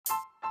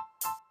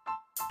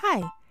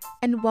Hi,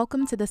 and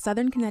welcome to the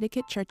Southern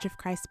Connecticut Church of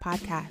Christ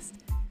podcast.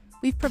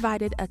 We've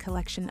provided a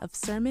collection of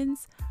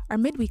sermons, our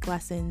midweek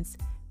lessons,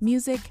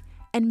 music,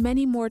 and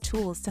many more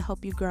tools to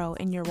help you grow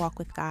in your walk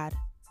with God.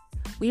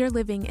 We are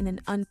living in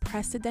an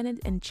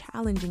unprecedented and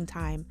challenging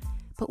time,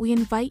 but we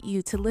invite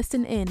you to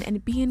listen in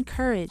and be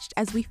encouraged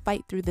as we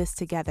fight through this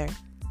together.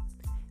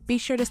 Be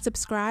sure to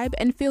subscribe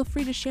and feel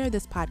free to share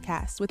this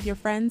podcast with your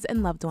friends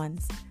and loved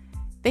ones.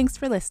 Thanks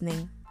for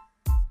listening.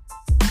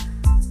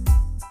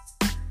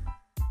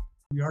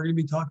 We are going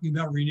to be talking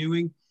about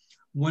renewing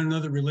one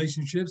another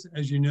relationships.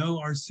 As you know,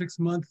 our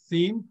 6-month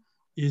theme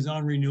is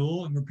on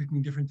renewal, and we're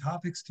picking different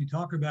topics to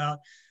talk about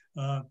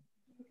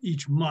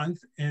each month.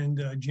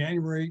 And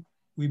January,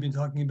 we've been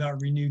talking about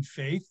renewed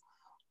faith.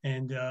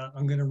 And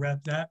I'm going to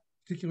wrap that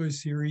particular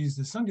series,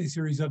 the Sunday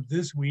series, up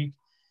this week.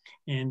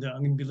 And I'm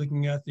going to be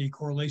looking at the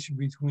correlation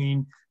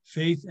between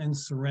faith and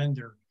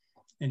surrender,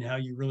 and how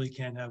you really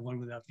can't have one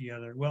without the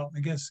other. Well,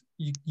 I guess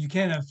you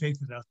can't have faith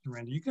without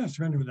surrender. You can have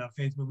surrender without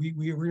faith, but we're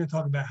going to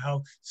talk about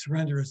how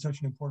surrender is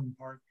such an important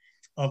part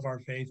of our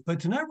faith. But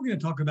tonight we're going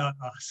to talk about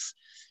us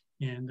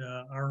and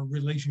our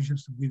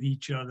relationships with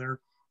each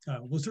other.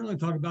 We'll certainly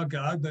talk about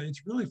God, but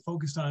it's really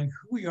focused on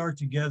who we are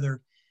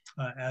together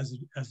as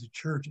a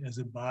church, as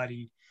a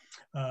body.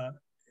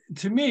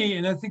 To me,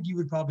 and I think you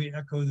would probably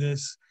echo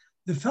this,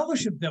 the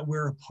fellowship that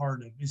we're a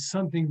part of is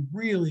something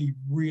really,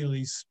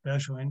 really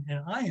special. And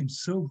I am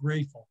so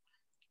grateful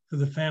for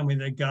the family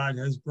that God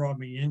has brought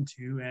me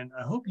into. And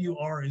I hope you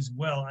are as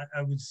well.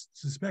 I would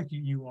suspect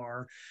you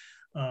are.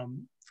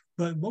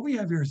 But what we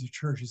have here as a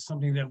church is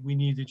something that we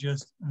need to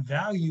just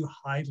value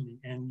highly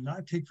and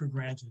not take for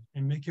granted,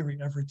 and make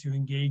every effort to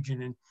engage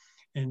in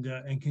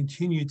and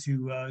continue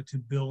to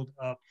build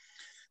up.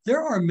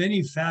 There are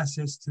many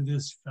facets to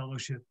this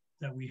fellowship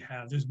that we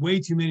have. There's way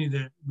too many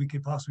that we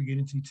could possibly get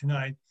into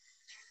tonight.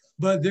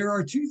 But there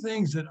are two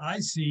things that I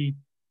see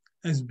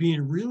as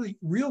being really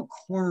real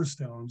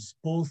cornerstones,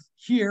 both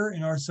here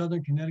in our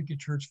Southern Connecticut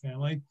church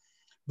family,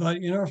 but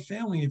in our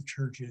family of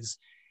churches.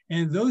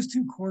 And those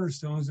two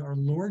cornerstones are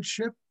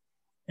lordship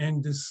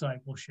and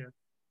discipleship.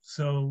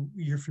 So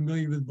you're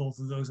familiar with both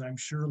of those, I'm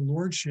sure.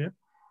 Lordship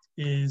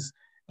is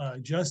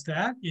just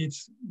that.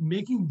 It's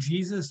making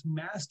Jesus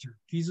master,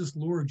 Jesus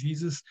Lord,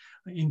 Jesus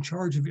in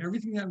charge of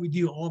everything that we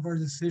do. All of our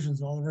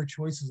decisions, all of our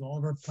choices, all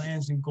of our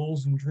plans and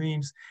goals and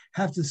dreams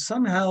have to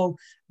somehow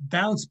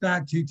bounce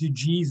back to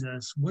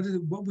Jesus. What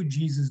would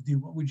Jesus do?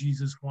 What would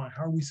Jesus want?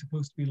 How are we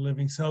supposed to be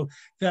living? So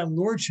that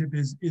lordship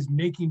is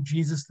making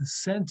Jesus the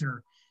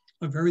center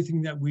of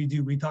everything that we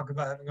do. We talk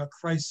about having a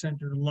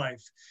Christ-centered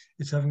life.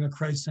 It's having a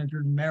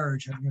Christ-centered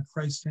marriage, having a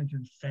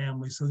Christ-centered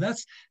family. So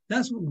that's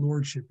what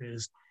lordship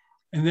is.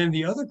 And then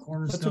the other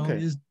cornerstone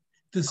is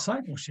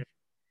discipleship.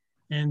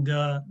 And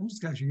I'm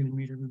just actually going to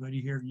meet everybody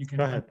here. You can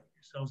unmute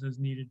yourselves as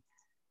needed.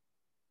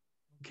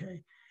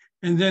 Okay.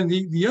 And then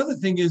the other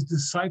thing is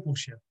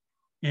discipleship.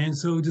 And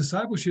so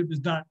discipleship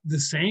is not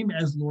the same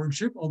as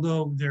lordship,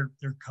 although they're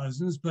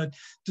cousins, but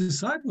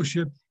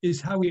discipleship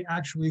is how we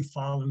actually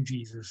follow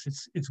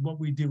Jesus. It's what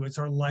we do. It's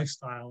our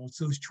lifestyle. It's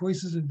those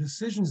choices and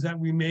decisions that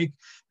we make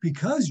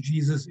because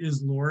Jesus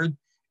is Lord.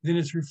 Then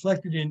it's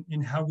reflected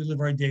in how we live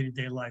our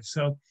day-to-day life.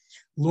 So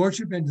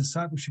lordship and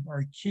discipleship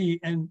are key.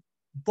 And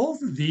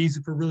both of these,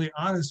 if we're really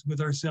honest with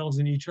ourselves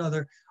and each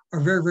other, are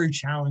very, very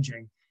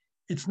challenging.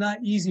 It's not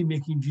easy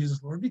making Jesus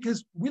Lord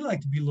because we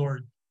like to be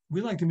Lord.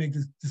 We like to make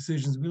the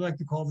decisions. We like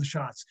to call the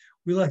shots.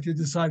 We like to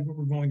decide what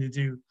we're going to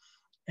do.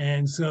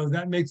 And so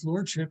that makes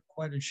lordship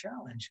quite a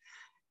challenge.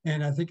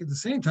 And I think at the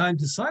same time,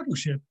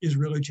 discipleship is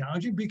really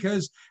challenging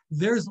because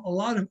there's a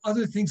lot of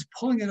other things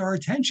pulling at our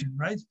attention,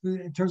 right?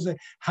 In terms of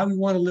how we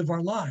want to live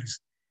our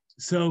lives.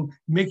 So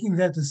making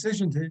that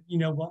decision to,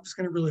 well, I'm just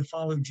going to really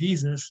follow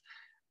Jesus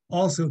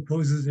also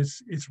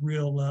poses its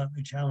real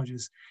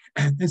challenges.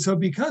 And so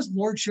because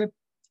lordship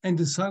and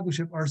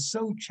discipleship are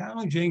so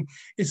challenging,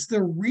 it's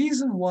the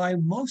reason why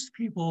most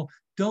people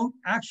don't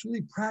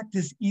actually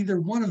practice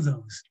either one of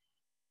those.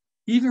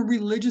 Even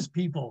religious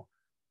people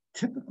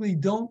typically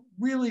don't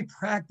really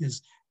practice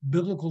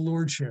biblical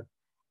lordship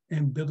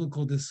and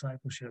biblical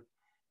discipleship.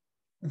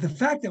 The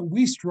fact that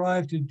we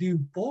strive to do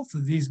both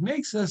of these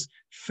makes us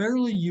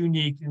fairly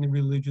unique in the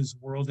religious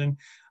world. And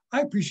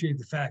I appreciate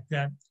the fact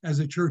that as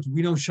a church,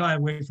 we don't shy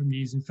away from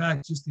these. In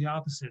fact, just the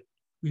opposite.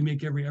 We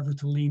make every effort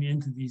to lean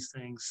into these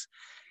things.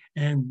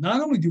 And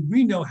not only do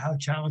we know how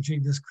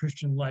challenging this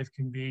Christian life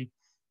can be,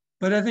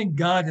 but I think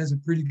God has a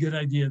pretty good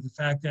idea of the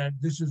fact that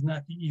this is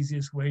not the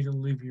easiest way to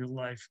live your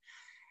life.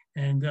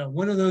 And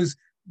one of those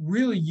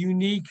really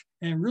unique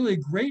and really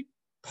great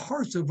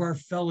parts of our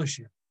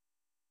fellowship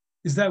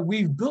is that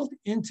we've built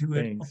into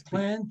it a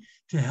plan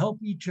to help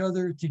each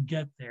other to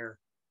get there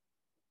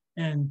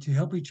and to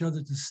help each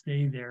other to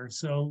stay there.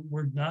 So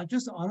we're not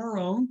just on our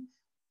own.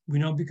 We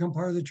don't become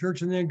part of the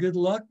church and then good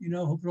luck,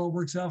 hope it all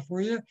works out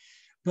for you.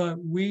 But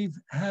we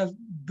have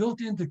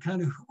built into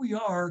kind of who we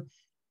are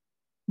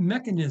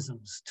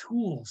mechanisms,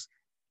 tools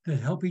that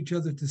help each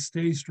other to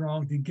stay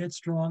strong, to get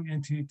strong,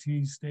 and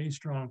to stay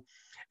strong.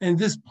 And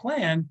this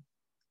plan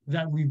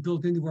that we've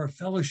built into our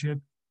fellowship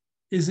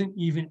isn't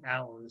even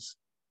ours.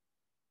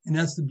 And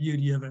that's the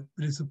beauty of it.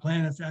 But it's a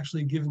plan that's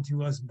actually given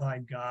to us by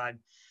God.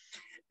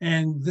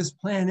 And this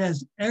plan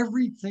has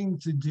everything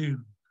to do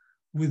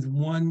with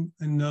one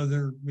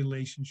another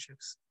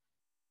relationships.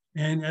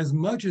 And as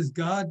much as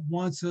God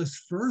wants us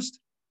first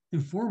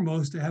and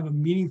foremost to have a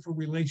meaningful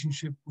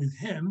relationship with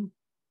him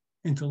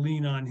and to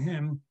lean on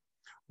him,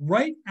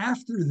 right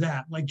after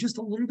that, like just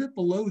a little bit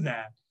below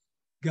that,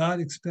 God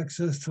expects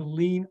us to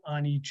lean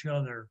on each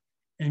other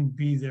and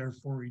be there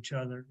for each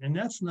other. And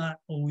that's not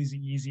always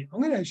easy.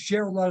 I'm going to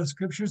share a lot of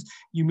scriptures.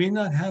 You may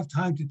not have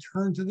time to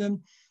turn to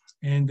them.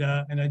 And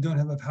I don't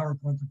have a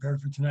PowerPoint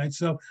prepared for tonight.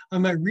 So I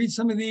might read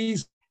some of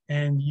these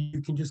and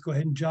you can just go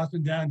ahead and jot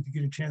them down. If you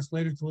get a chance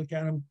later to look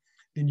at them,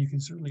 then you can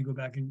certainly go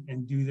back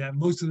and do that.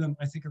 Most of them,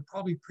 I think, are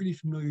probably pretty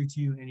familiar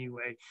to you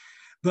anyway.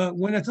 But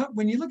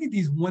when you look at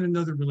these one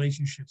another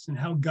relationships and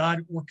how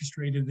God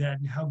orchestrated that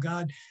and how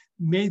God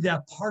made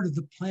that part of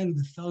the plan of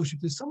the fellowship,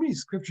 there's so many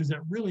scriptures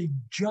that really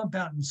jump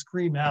out and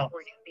scream out.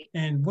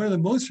 And one of the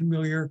most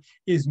familiar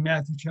is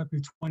Matthew chapter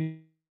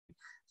 20,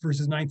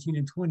 verses 19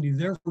 and 20.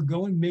 Therefore,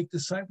 go and make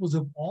disciples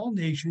of all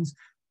nations,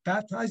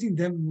 baptizing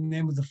them in the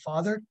name of the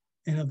Father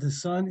and of the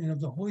Son and of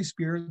the Holy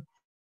Spirit.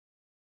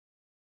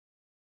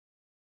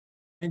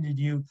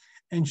 You,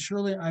 and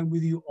surely I'm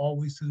with you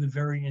always to the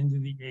very end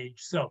of the age.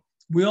 So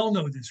we all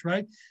know this,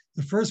 right?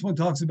 The first one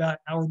talks about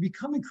our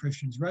becoming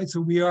Christians, right?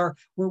 So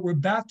we're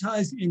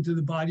baptized into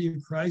the body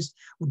of Christ.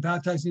 We're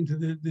baptized into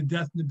the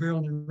death and the burial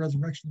and the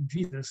resurrection of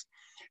Jesus.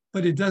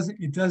 But it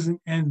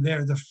doesn't end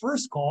there. The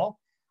first call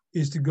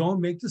is to go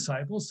and make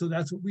disciples. So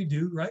that's what we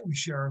do, right? We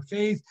share our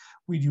faith.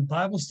 We do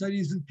Bible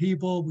studies with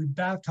people. We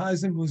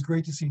baptize them. It was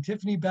great to see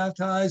Tiffany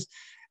baptized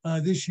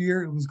this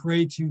year. It was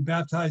great to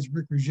baptize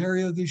Rick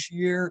Ruggiero this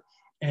year.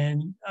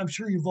 And I'm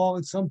sure you've all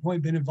at some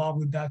point been involved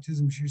with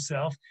baptisms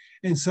yourself.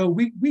 And so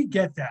we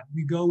get that.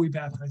 We go, we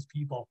baptize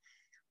people.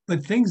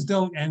 But things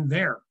don't end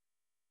there.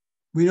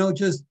 We don't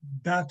just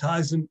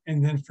baptize them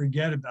and then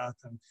forget about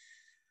them.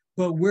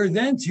 But we're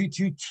then to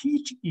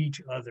teach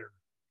each other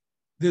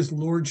this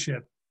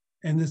lordship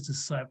and this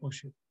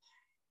discipleship.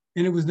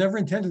 And it was never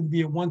intended to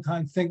be a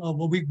one-time thing. Oh,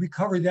 well, we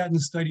covered that in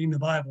studying the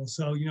Bible.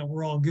 So,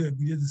 we're all good.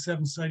 We did the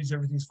 7 studies,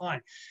 everything's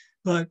fine.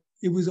 But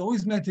it was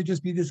always meant to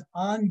just be this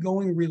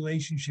ongoing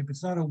relationship.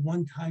 It's not a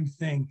one-time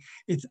thing.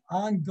 It's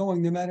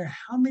ongoing, no matter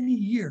how many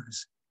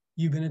years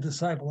you've been a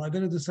disciple. I've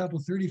been a disciple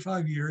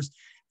 35 years,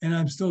 and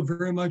I'm still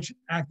very much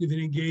active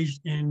and engaged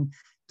in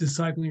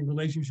discipling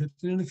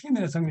relationships. And in a few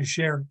minutes, I'm going to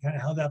share kind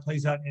of how that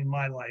plays out in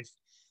my life.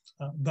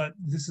 But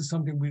this is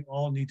something we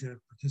all need to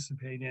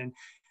participate in.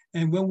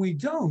 And when we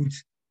don't,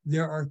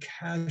 there are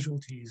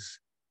casualties.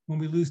 When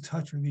we lose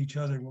touch with each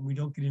other, when we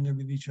don't get in there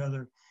with each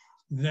other,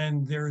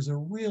 then there's a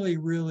really,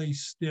 really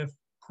stiff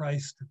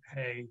price to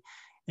pay.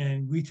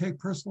 And we take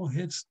personal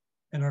hits,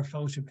 and our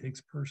fellowship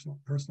takes personal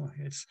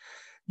hits.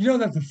 You know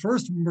that the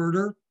first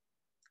murder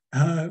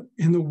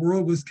in the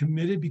world was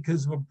committed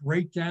because of a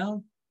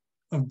breakdown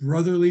of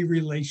brotherly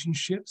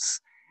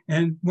relationships.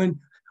 And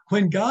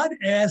when God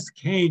asked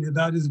Cain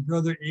about his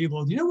brother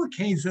Abel, do you know what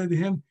Cain said to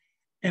him?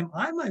 Am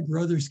I my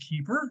brother's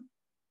keeper?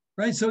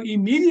 Right? So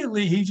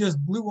immediately he just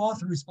blew off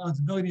the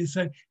responsibility and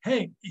said,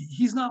 hey,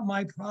 he's not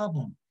my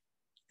problem.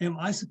 Am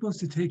I supposed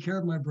to take care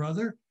of my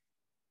brother?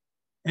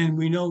 And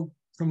we know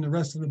from the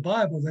rest of the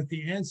Bible that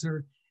the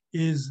answer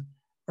is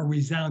a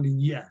resounding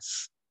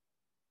yes,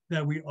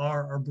 that we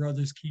are our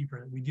brother's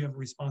keeper, that we do have a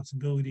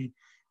responsibility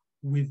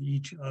with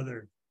each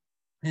other.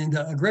 And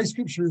a great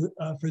scripture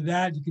for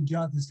that, you can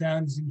jot this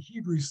down, is in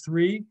Hebrews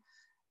 3,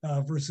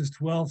 verses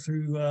 12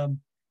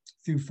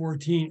 through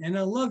 14. And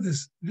I love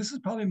this. This is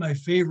probably my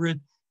favorite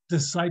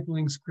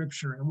discipling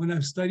scripture. And when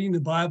I'm studying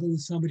the Bible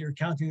with somebody or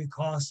counting the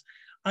costs,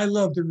 I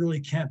love to really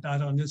camp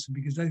out on this one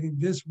because I think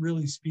this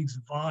really speaks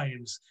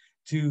volumes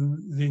to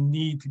the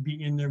need to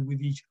be in there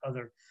with each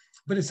other.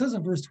 But it says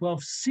in verse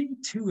 12, see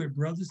to it,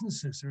 brothers and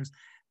sisters,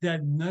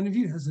 that none of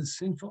you has a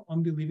sinful,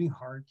 unbelieving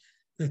heart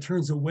that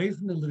turns away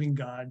from the living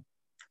God,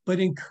 but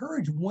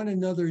encourage one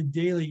another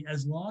daily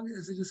as long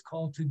as it is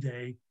called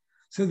today,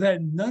 so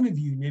that none of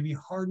you may be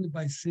hardened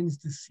by sin's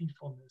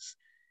deceitfulness.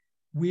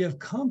 We have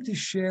come to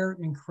share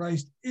in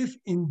Christ if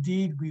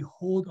indeed we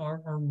hold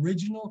our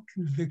original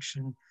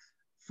conviction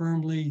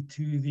firmly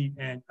to the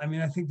end. I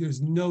mean, I think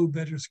there's no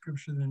better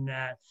scripture than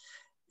that.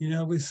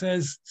 It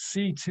says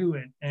see to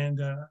it.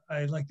 And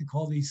I like to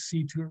call these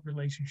see to it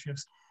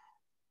relationships.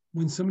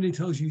 When somebody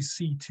tells you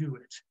see to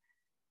it,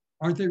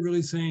 aren't they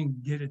really saying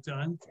get it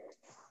done?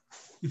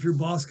 If your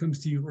boss comes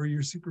to you or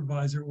your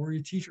supervisor or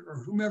your teacher or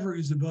whomever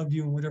is above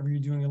you in whatever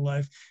you're doing in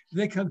life,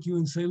 they come to you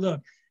and say,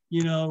 look,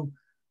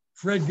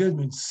 Fred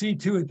Goodman, see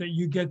to it that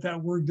you get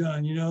that work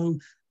done.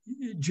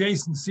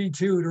 Jason, see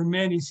to it, or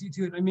Manny, see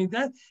to it. I mean,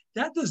 that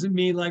doesn't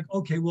mean like,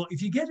 okay, well,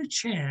 if you get a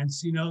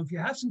chance, if you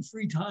have some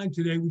free time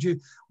today,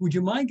 would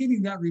you mind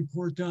getting that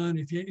report done?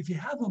 If you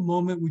have a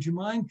moment, would you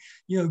mind,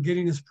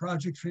 getting this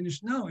project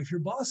finished? No, if your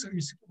boss or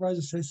your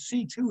supervisor says,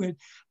 see to it,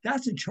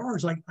 that's a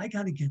charge. Like, I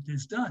got to get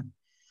this done.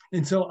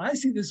 And so I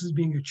see this as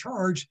being a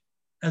charge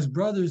as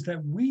brothers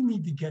that we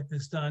need to get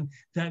this done,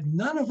 that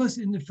none of us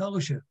in the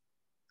fellowship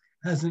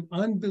has an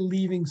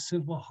unbelieving,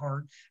 simple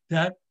heart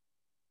that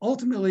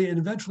ultimately and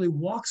eventually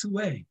walks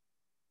away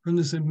from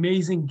this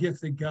amazing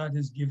gift that God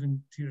has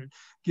given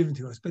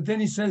to us. But then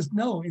he says,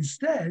 no,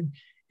 instead,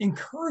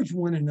 encourage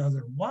one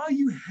another while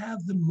you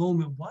have the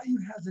moment, while you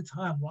have the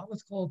time, while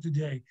it's called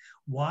today.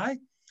 Why?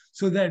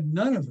 So that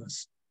none of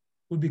us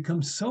will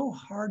become so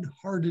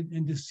hard-hearted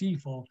and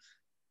deceitful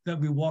that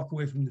we walk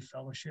away from the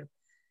fellowship.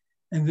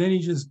 And then he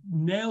just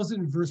nails it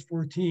in verse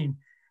 14.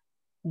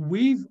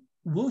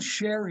 We'll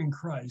share in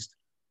Christ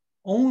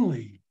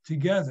only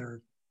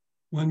together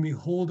when we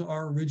hold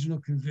our original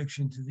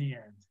conviction to the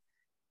end.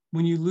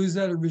 When you lose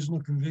that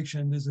original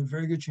conviction, there's a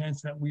very good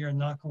chance that we are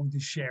not going to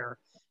share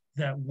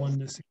that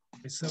oneness.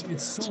 So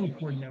it's so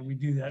important that we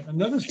do that.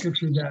 Another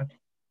scripture that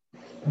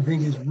I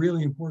think is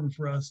really important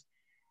for us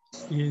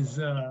is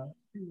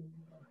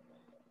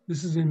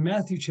this is in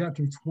Matthew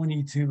chapter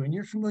 22, and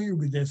you're familiar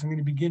with this. I'm going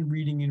to begin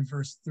reading in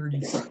verse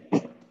 36.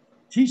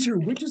 Teacher,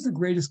 which is the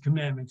greatest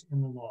commandment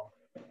in the law?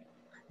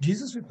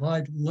 Jesus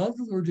replied, love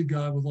the Lord your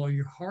God with all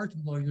your heart,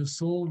 with all your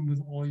soul, and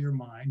with all your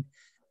mind.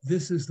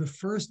 This is the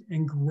first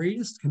and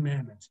greatest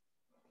commandment.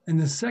 And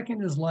the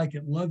second is like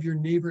it, love your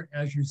neighbor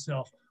as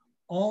yourself.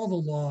 All the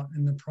law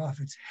and the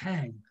prophets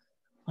hang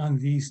on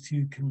these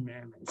two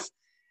commandments.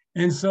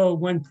 And so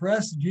when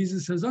pressed,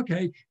 Jesus says,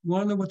 okay, you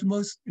want to know what the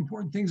most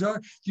important things are?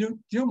 Do you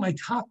know what my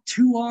top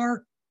two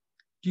are?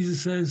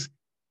 Jesus says,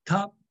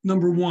 top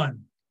number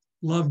one,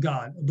 love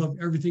God above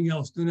everything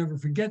else. Don't ever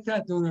forget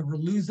that. Don't ever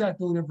lose that.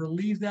 Don't ever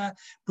leave that.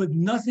 Put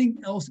nothing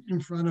else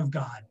in front of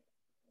God.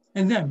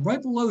 And then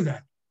right below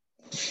that,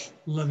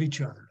 love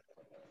each other,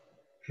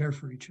 care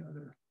for each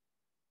other.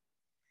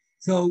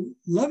 So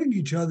loving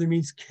each other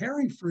means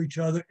caring for each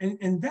other,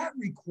 and that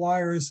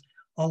requires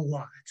a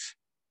lot.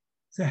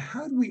 So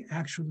how do we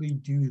actually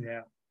do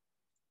that?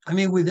 I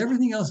mean, with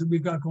everything else that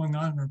we've got going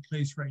on in our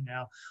place right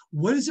now,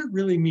 what does it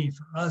really mean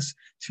for us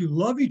to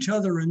love each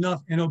other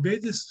enough and obey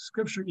this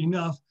scripture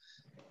enough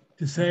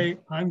to say,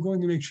 I'm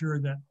going to make sure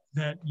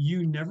that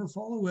you never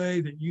fall away,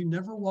 that you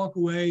never walk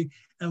away,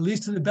 at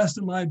least to the best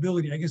of my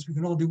ability. I guess we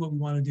can all do what we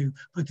want to do,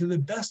 but to the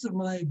best of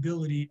my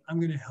ability, I'm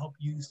going to help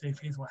you stay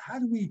faithful. How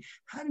do we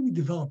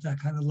develop that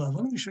kind of love?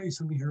 I'm going to show you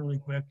something here really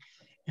quick,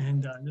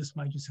 and this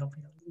might just help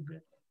you out a little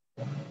bit.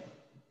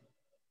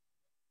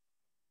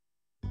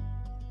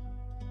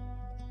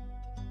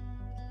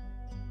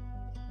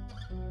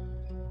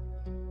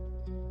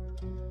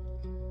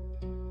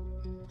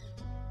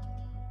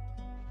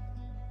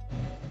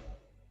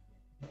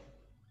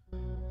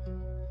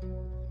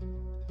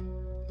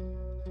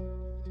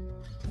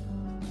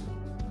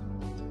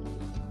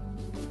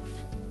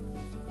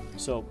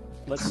 So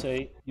let's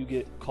say you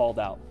get called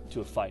out to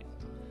a fight,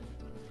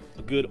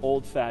 a good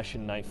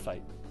old-fashioned knife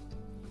fight.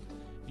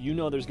 You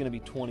know there's going to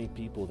be 20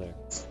 people there.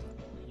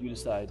 You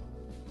decide,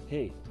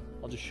 hey,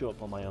 I'll just show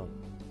up on my own.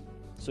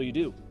 So you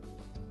do,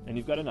 and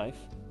you've got a knife,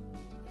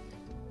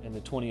 and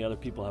the 20 other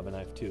people have a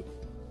knife too.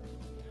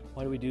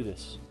 Why do we do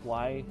this?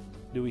 Why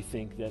do we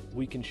think that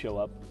we can show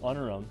up on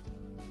our own,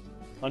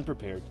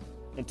 unprepared,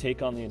 and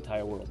take on the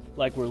entire world,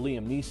 like we're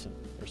Liam Neeson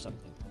or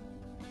something?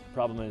 The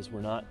problem is we're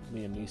not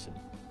Liam Neeson.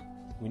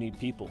 We need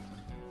people,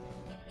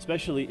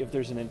 especially if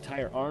there's an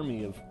entire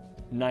army of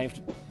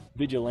knifed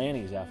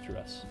vigilantes after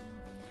us.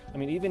 I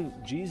mean, even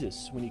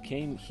Jesus, when he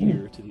came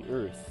here to the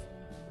earth,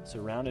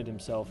 surrounded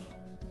himself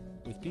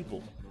with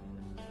people.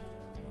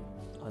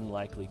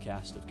 Unlikely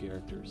cast of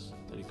characters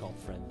that he called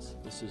friends.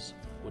 This is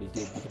what he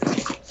did.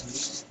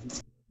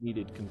 He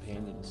needed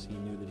companions. He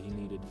knew that he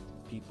needed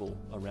people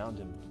around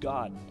him.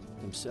 God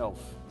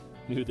himself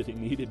knew that he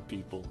needed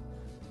people.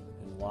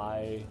 And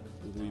why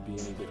would we be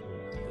any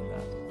different than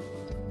that?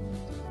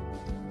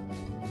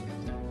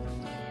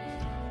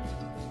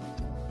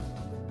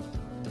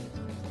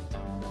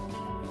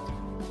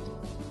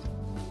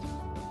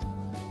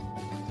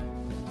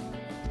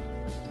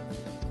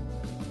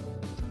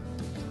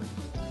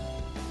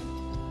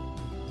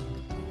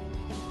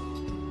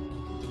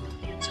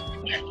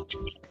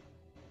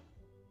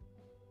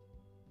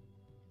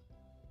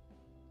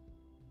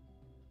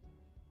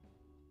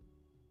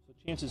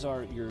 Chances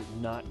are you're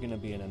not going to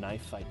be in a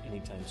knife fight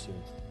anytime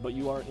soon, but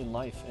you are in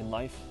life, and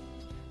life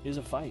is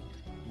a fight,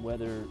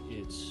 whether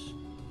it's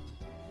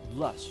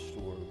lust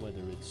or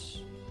whether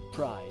it's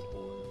pride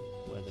or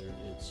whether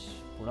it's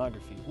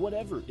pornography,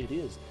 whatever it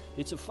is,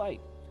 it's a fight.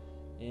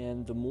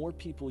 And the more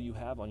people you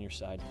have on your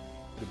side,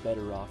 the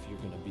better off you're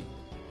going to be.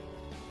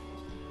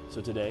 So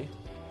today,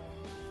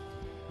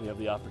 we have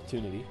the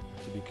opportunity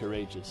to be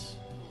courageous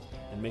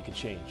and make a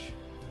change,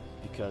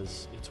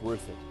 because it's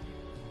worth it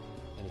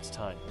and it's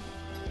time.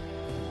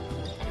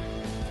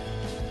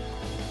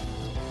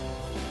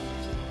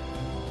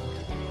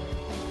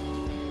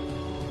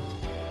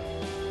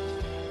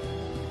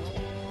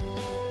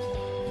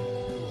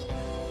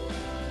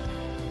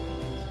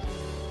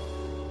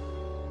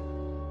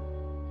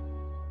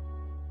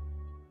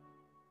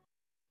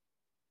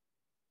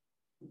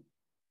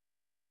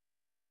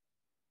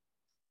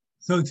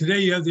 So today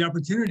you have the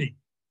opportunity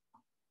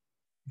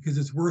because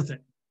it's worth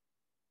it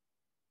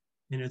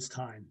and it's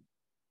time.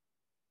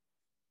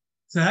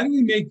 So how do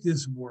we make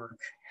this work?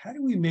 How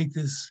do we make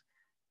this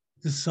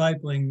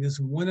discipling, this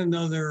one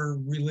another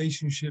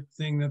relationship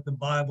thing that the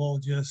Bible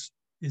just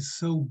is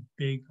so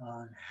big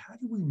on? How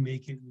do we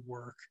make it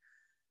work?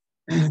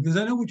 Because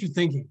I know what you're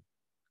thinking,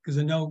 because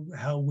I know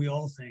how we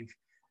all think.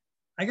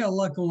 I got a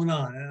lot going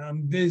on.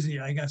 I'm busy.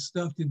 I got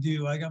stuff to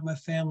do. I got my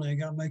family. I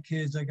got my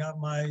kids. I got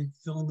my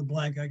fill in the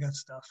blank. I got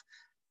stuff.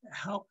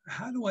 How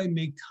do I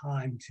make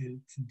time to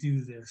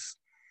do this?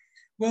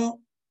 Well,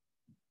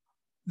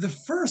 the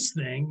first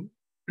thing,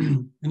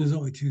 and there's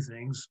only two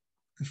things.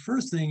 The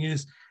first thing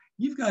is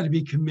you've got to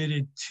be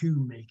committed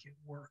to make it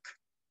work.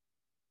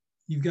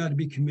 You've got to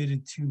be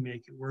committed to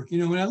make it work. You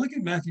know, when I look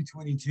at Matthew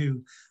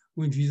 22,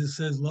 when Jesus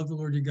says, love the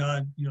Lord your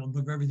God, you know,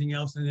 above everything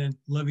else, and then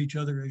love each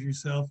other as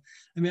yourself.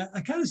 I mean,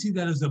 I kind of see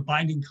that as a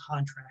binding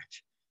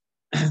contract,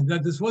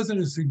 that this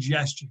wasn't a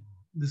suggestion.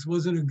 This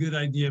wasn't a good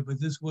idea, but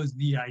this was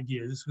the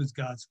idea. This was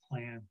God's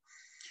plan.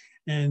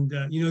 And,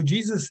 you know,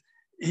 Jesus,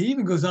 he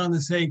even goes on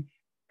to say,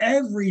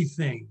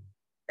 everything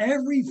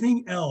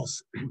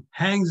else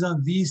hangs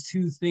on these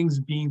two things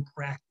being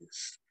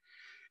practiced.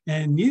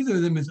 And neither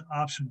of them is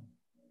optional.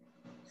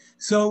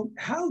 So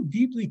how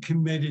deeply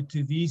committed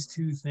to these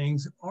two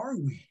things are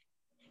we?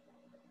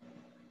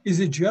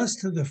 Is it just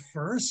to the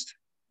first,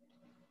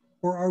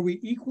 or are we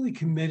equally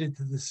committed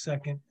to the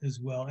second as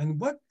well? And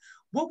what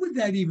would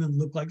that even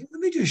look like? Let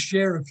me just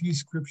share a few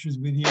scriptures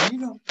with you. You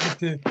don't have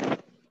to,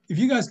 if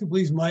you guys could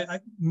please mute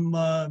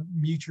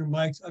your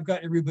mics. I've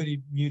got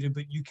everybody muted,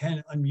 but you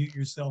can unmute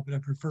yourself, but I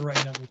prefer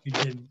right now if you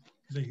didn't,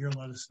 because I hear a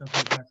lot of stuff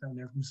in the background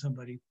there from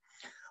somebody.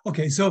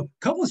 Okay, so a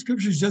couple of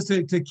scriptures just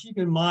to keep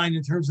in mind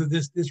in terms of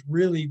this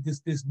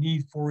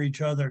need for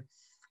each other.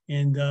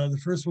 And the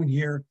first one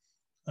here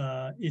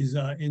is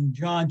in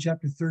John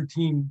chapter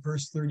 13,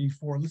 verse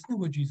 34. Listen to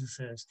what Jesus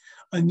says.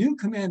 A new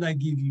command I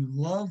give you,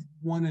 love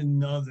one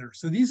another.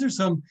 So these are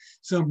some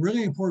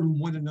really important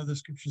one another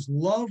scriptures.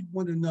 Love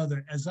one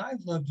another. As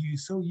I've loved you,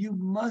 so you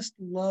must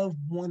love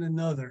one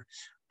another.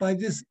 By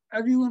this,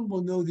 everyone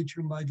will know that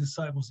you're my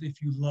disciples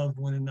if you love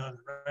one another,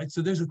 right?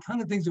 So there's a ton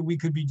of things that we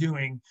could be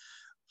doing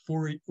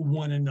for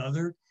one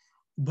another.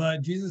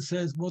 But Jesus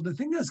says, well, the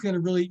thing that's going to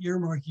really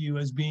earmark you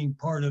as being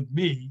part of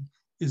me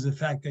is the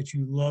fact that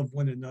you love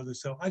one another.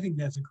 So I think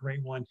that's a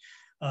great one.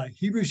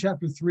 Hebrews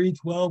chapter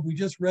 3:12, we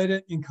just read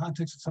it in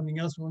context of something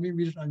else. But let me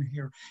read it under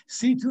here.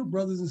 See to it,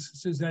 brothers and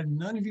sisters, that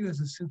none of you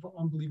has a sinful,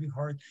 unbelieving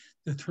heart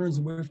that turns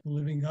away from the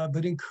living God,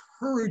 but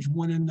encourage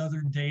one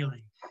another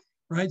daily,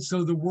 right?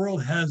 So the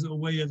world has a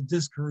way of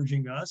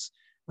discouraging us,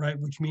 right?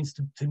 Which means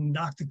to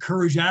knock the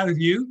courage out of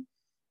you.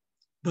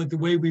 But the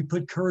way we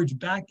put courage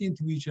back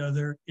into each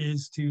other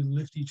is to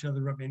lift each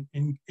other up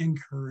and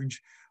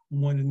encourage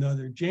one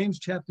another. James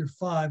chapter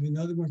 5,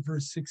 another one,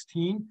 verse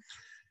 16,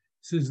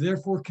 says,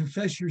 therefore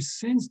confess your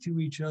sins to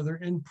each other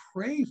and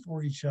pray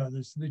for each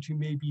other so that you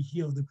may be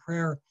healed. The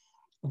prayer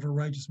of a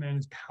righteous man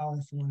is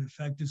powerful and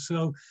effective.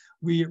 So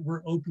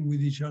we're open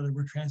with each other.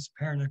 We're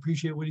transparent. I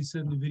appreciate what he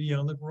said in the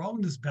video. Look, we're all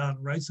in this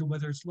battle, right? So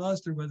whether it's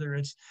lust or whether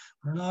it's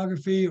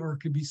pornography, or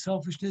it could be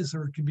selfishness,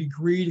 or it could be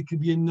greed, it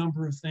could be a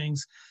number of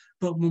things.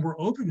 But when we're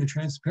open and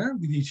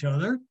transparent with each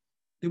other,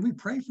 then we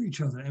pray for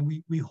each other and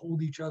we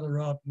hold each other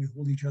up, and we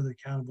hold each other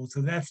accountable.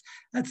 So that's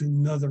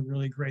another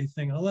really great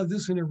thing. I love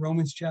this one in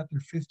Romans chapter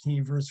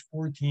 15, verse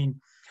 14.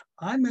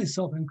 I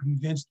myself am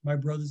convinced, my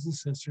brothers and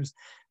sisters,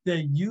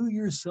 that you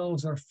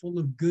yourselves are full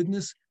of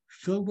goodness,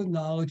 filled with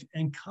knowledge,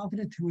 and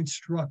competent to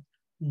instruct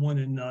one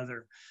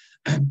another.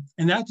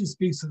 And that just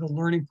speaks to the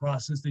learning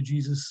process that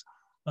Jesus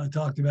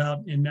talked about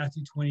in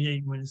Matthew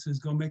 28, when it says,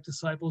 go make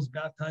disciples,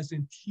 baptize,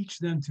 and teach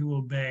them to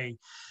obey.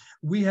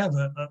 We have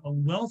a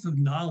wealth of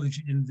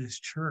knowledge in this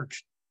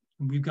church.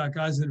 And we've got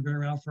guys that have been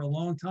around for a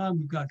long time.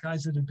 We've got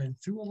guys that have been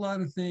through a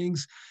lot of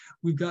things.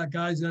 We've got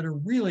guys that are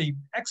really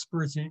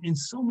experts in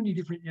so many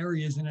different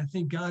areas. And I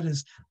think God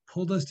has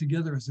pulled us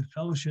together as a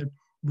fellowship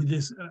with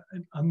this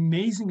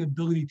amazing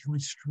ability to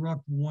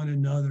instruct one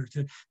another,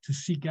 to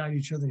seek out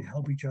each other and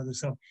help each other.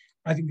 So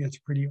I think that's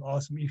pretty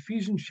awesome.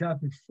 Ephesians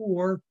chapter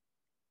 4,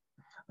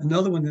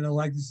 another one that I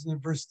like, this is in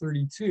verse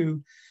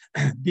 32,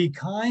 be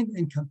kind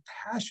and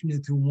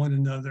compassionate to one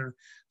another,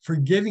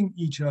 forgiving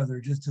each other,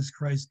 just as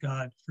Christ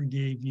God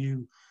forgave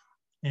you.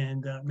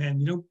 And man,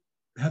 you don't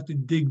have to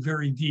dig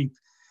very deep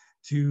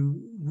to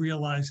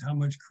realize how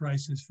much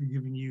Christ has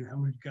forgiven you, how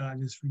much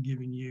God has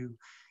forgiven you.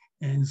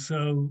 And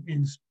so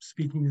in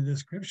speaking to this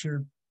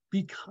scripture,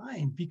 be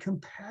kind, be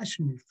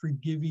compassionate,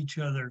 forgive each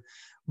other.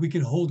 We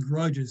can hold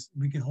grudges,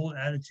 we can hold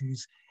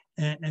attitudes,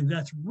 and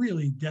that's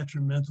really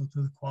detrimental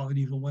to the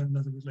quality of a one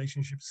another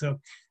relationship. So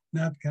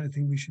not the kind of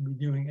thing we should be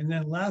doing. And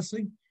then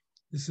lastly,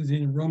 this is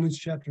in Romans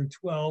chapter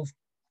 12,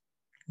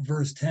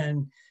 verse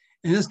 10.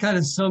 And this kind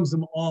of sums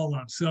them all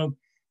up. So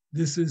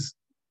this is,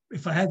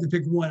 if I had to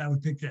pick one, I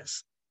would pick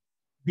this.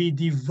 Be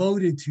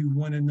devoted to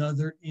one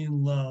another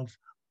in love.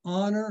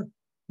 Honor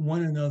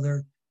one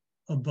another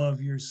above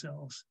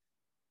yourselves.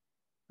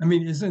 I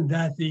mean, isn't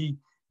that the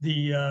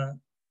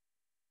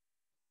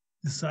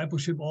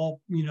discipleship all,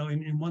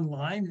 in one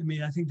line. I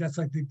mean, I think that's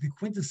like the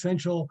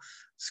quintessential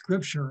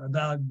scripture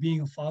about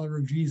being a follower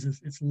of Jesus.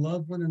 It's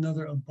love one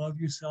another above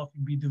yourself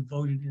and be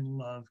devoted in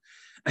love.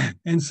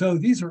 And so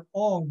these are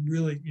all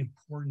really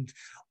important.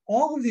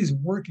 All of these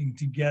working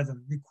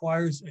together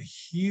requires a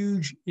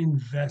huge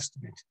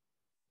investment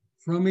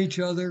from each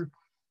other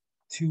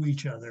to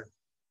each other.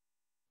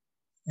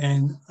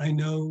 And I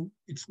know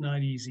it's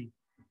not easy.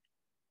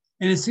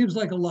 And it seems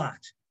like a lot.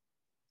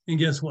 And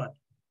guess what?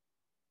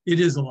 It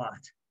is a lot.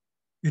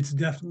 It's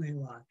definitely a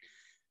lot.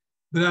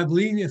 But I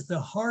believe if the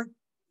heart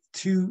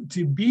to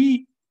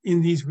be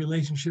in these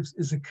relationships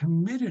is a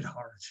committed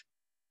heart,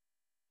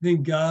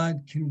 then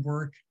God can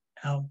work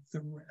out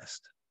the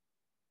rest.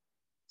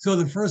 So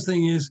the first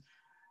thing is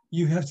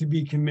you have to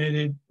be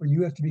committed, or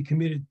you have to be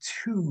committed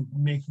to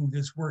making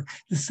this work.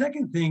 The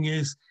second thing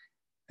is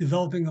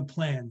developing a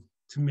plan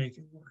to make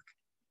it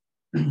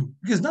work.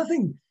 Because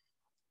nothing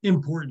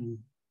important,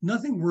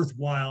 nothing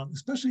worthwhile,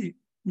 especially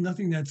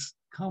nothing that's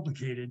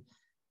complicated,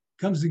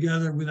 comes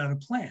together without a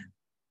plan,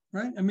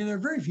 right? I mean, there are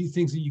very few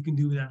things that you can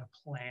do without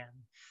a plan.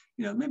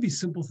 Maybe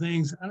simple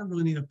things. I don't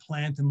really need a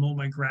plan to mow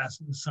my grass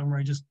in the summer.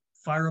 I just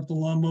fire up the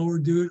lawnmower,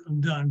 do it,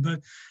 I'm done. But,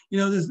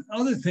 there's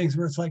other things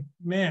where it's like,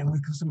 man, when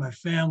it comes to my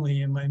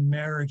family and my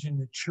marriage and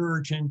the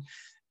church and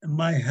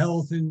my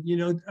health, and,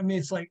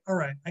 it's like, all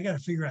right, I got to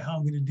figure out how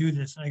I'm going to do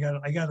this. And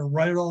I got to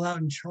write it all out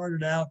and chart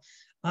it out.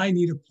 I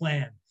need a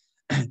plan.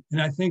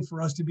 And I think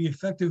for us to be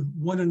effective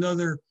one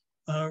another,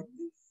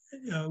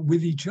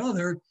 with each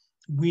other,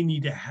 we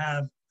need to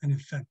have an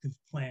effective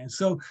plan.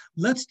 So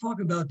let's talk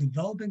about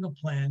developing a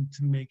plan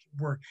to make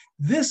it work.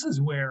 This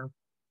is where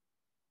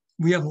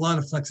we have a lot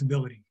of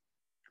flexibility,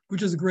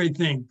 which is a great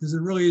thing, because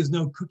there really is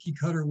no cookie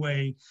cutter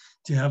way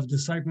to have a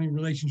discipling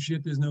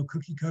relationship. There's no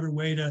cookie cutter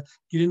way to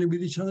get in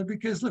with each other,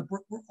 because look,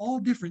 we're all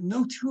different.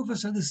 No two of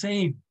us are the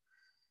same.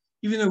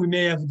 Even though we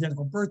may have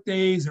identical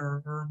birthdays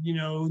or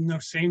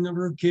same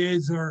number of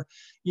kids, or,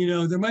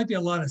 there might be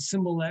a lot of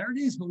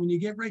similarities, but when you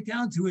get right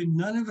down to it,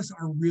 none of us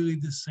are really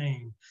the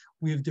same.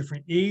 We have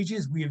different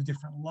ages, we have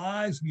different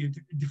lives, we have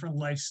different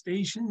life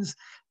stations,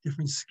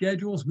 different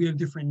schedules, we have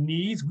different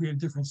needs, we have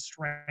different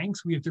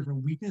strengths, we have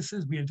different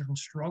weaknesses, we have different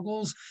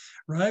struggles,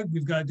 right?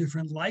 We've got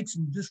different likes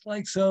and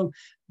dislikes. So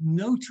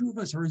no two of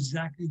us are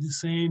exactly the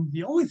same.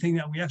 The only thing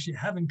that we actually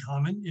have in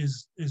common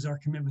is our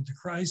commitment to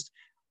Christ,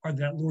 or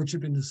that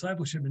lordship and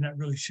discipleship, and that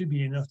really should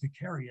be enough to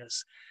carry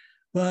us.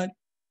 But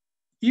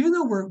even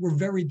though we're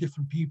very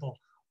different people,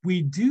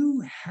 we do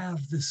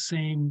have the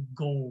same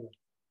goal,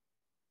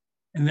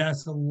 and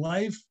that's a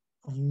life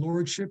of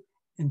lordship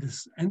and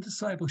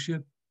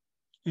discipleship,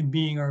 and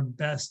being our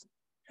best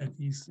at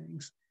these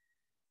things.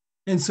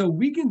 And so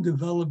we can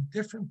develop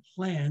different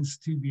plans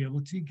to be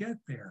able to get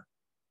there.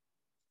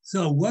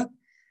 So what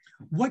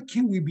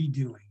can we be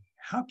doing?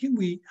 How can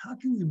we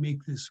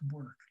make this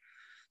work?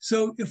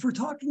 So if we're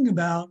talking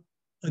about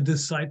a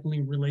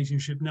discipling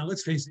relationship, now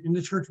let's face it, in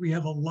the church, we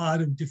have a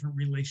lot of different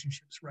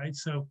relationships, right?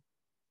 So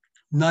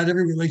not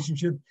every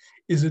relationship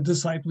is a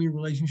discipling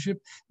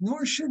relationship,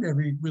 nor should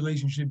every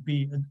relationship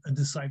be a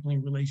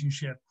discipling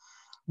relationship.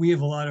 We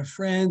have a lot of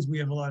friends. We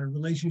have a lot of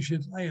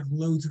relationships. I have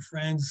loads of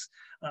friends.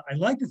 I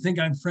like to think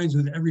I'm friends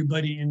with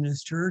everybody in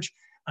this church.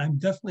 I'm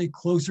definitely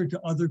closer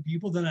to other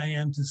people than I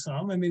am to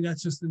some. I mean,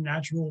 that's just the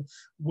natural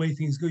way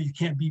things go. You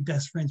can't be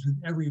best friends with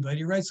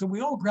everybody, right? So we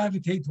all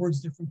gravitate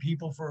towards different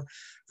people for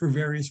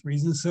various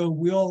reasons. So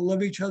we all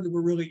love each other.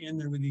 We're really in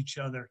there with each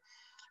other.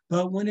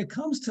 But when it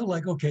comes to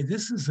like, okay,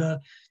 this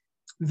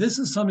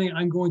is something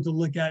I'm going to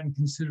look at and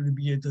consider to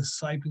be a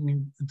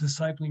discipling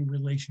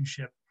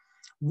relationship.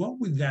 What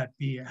would that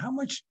be? How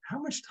much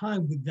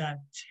time would that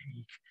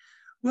take?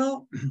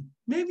 Well,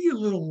 maybe a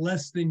little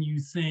less than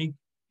you think,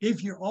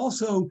 if you're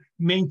also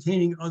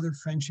maintaining other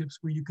friendships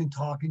where you can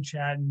talk and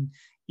chat and,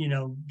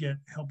 get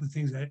help with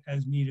things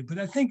as needed. But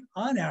I think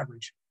on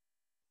average,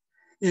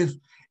 if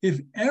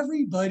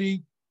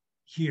everybody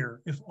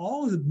here, if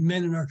all of the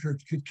men in our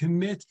church could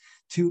commit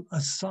to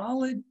a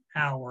solid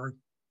hour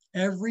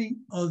every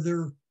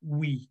other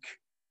week,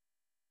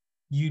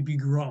 you'd be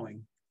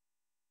growing.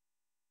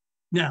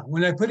 Now,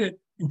 when I put it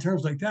in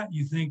terms like that,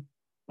 you think,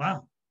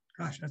 wow,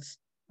 gosh, that's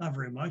not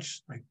very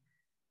much. Like,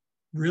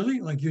 really?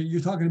 Like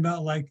you're talking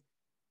about like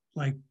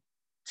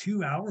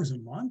 2 hours a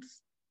month?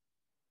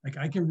 Like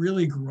I can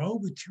really grow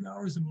with 2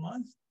 hours a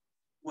month?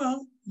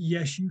 Well,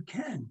 yes, you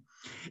can.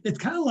 It's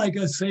kind of like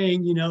us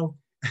saying,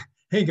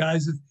 hey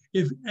guys,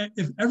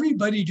 if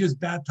everybody just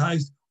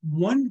baptized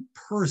one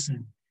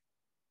person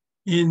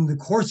in the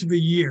course of a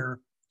year,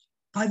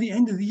 by the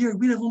end of the year,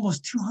 we'd have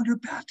almost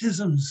 200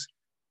 baptisms.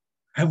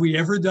 Have we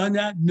ever done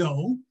that?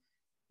 No.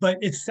 But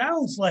it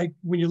sounds like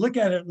when you look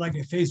at it like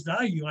at face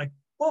value, like,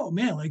 oh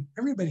man, like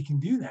everybody can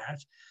do that.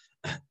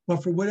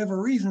 But for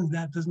whatever reason,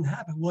 that doesn't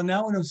happen. Well,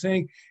 now what I'm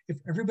saying, if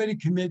everybody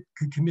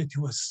could commit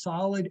to a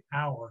solid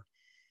hour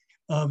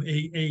of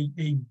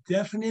a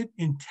definite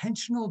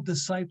intentional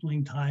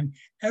discipling time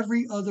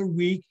every other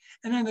week.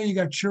 And I know you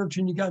got church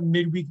and you got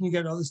midweek and you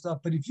got other stuff,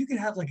 but if you could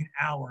have like an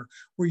hour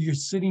where you're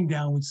sitting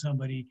down with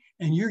somebody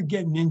and you're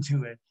getting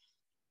into it,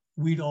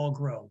 we'd all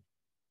grow.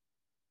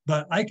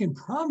 But I can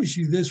promise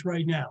you this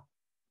right now.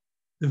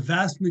 The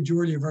vast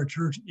majority of our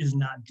church is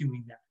not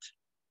doing that.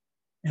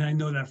 And I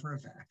know that for a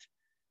fact.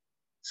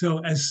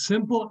 So as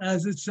simple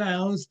as it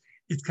sounds,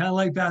 it's kind of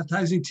like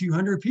baptizing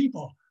 200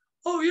 people.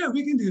 Oh yeah,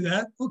 we can do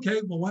that.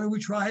 Okay, well, why don't we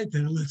try it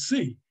then? Let's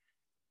see.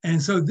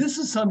 And so this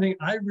is something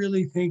I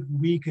really think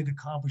we could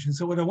accomplish. And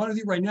so what I want to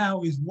do right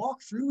now is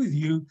walk through with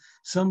you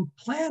some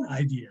plan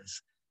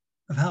ideas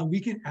of how we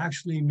can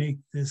actually make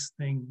this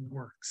thing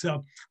work.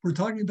 So we're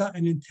talking about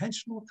an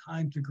intentional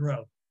time to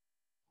grow.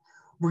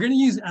 We're going to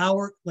use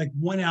like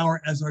 1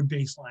 hour as our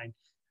baseline.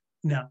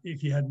 Now,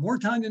 if you had more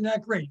time than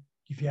that, great.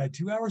 If you had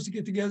 2 hours to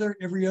get together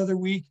every other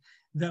week,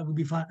 that would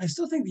be fine. I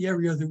still think the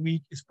every other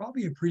week is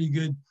probably a pretty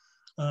good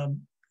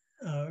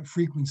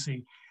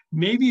frequency.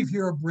 Maybe if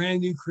you're a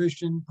brand new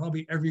Christian,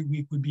 probably every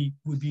week would be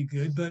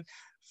good. But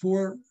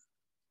for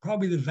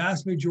probably the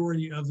vast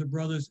majority of the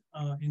brothers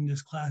in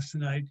this class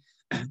tonight,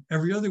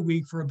 every other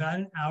week for about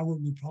an hour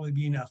would probably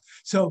be enough.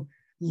 So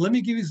let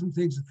me give you some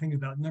things to think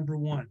about. Number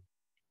one,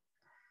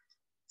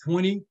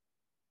 20,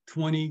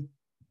 20,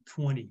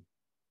 20.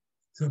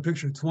 So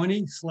picture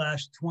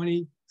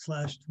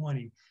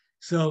 20/20/20.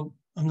 So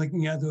I'm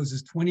looking at those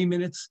as 20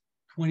 minutes,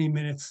 20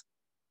 minutes,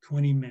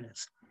 20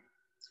 minutes.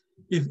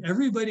 If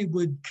everybody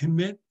would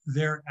commit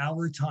their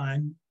hour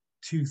time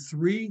to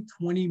 3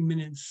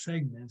 20-minute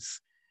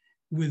segments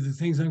with the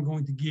things I'm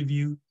going to give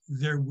you,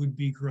 there would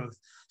be growth.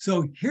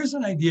 So here's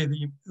an idea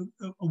that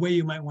a way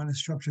you might want to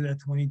structure that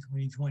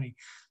 20/20/20.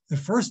 The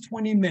first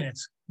 20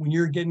 minutes when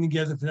you're getting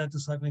together for that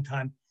discipling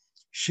time,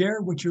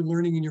 share what you're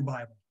learning in your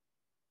Bible.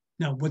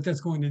 Now, what that's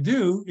going to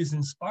do is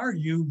inspire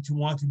you to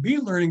want to be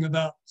learning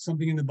about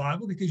something in the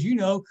Bible, because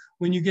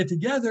when you get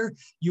together,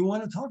 you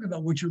want to talk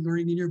about what you're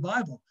learning in your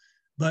Bible.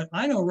 But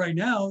I know right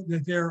now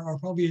that there are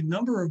probably a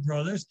number of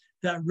brothers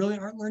that really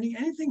aren't learning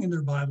anything in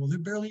their Bible. They're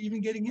barely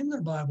even getting in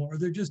their Bible, or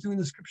they're just doing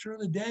the scripture of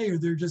the day, or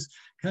they're just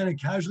kind of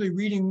casually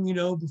reading,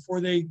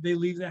 before they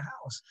leave the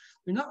house.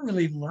 They're not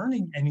really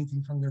learning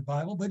anything from their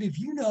Bible. But if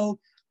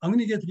I'm going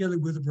to get together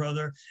with a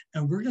brother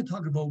and we're going to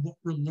talk about what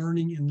we're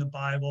learning in the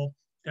Bible,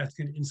 that's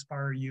going to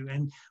inspire you.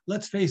 And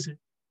let's face it,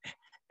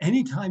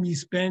 anytime you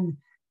spend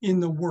in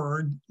the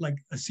Word, like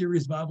a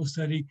serious Bible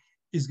study,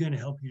 is going to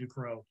help you to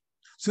grow.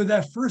 So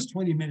that first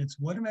 20 minutes,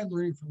 what am I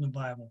learning from the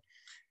Bible?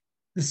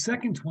 The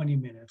second 20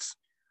 minutes,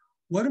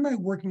 what am I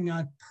working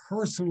on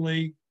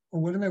personally, or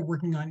what am I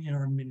working on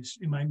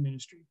in my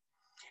ministry?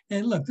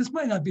 And look, this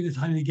might not be the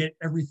time to get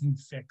everything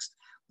fixed,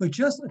 but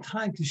just a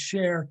time to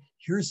share,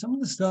 here's some of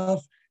the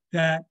stuff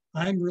that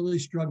I'm really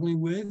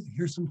struggling with.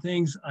 Here's some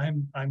things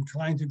I'm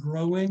trying to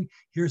grow in.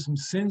 Here's some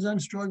sins I'm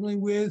struggling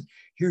with.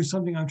 Here's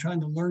something I'm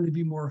trying to learn to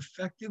be more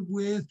effective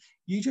with.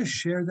 You just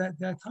share that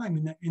time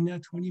in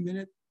that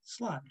 20-minute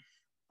slot.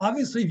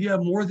 Obviously, if you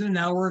have more than an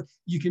hour,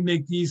 you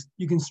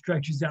can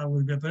stretch these out a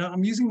little bit, but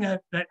I'm using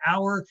that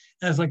hour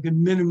as like the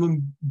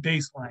minimum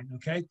baseline,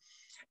 okay?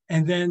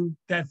 And then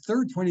that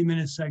third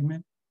 20-minute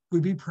segment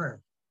would be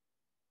prayer.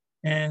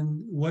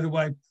 And what do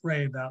I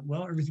pray about?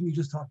 Well, everything we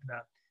just talked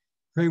about.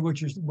 Pray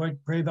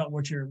about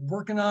what you're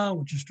working on,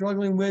 what you're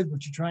struggling with,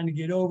 what you're trying to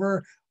get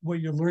over, what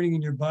you're learning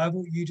in your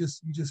Bible. You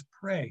just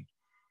pray.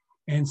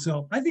 And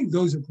so I think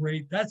those are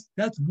great.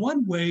 That's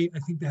one way, I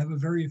think, to have a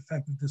very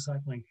effective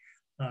discipling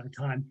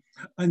time.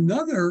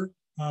 Another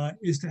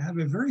is to have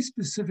a very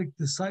specific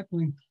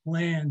discipling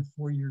plan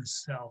for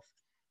yourself.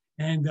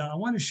 And I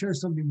want to share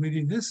something with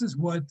you. This is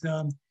what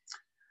the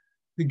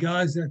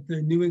guys at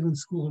the New England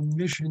School of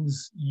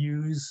Missions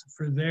use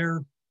for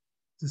their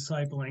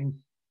discipling.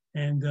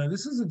 And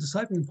this is a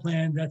discipling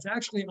plan that's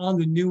actually on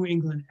the New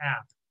England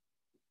app.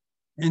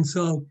 And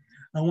so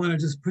I want to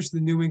just push the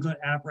New England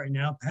app right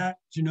now. Pat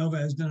Genova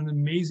has done an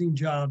amazing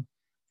job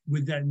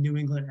with that New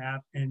England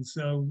app. And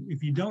so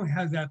if you don't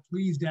have that,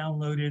 please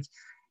download it.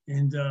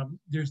 And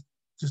there's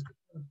just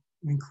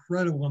an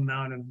incredible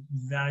amount of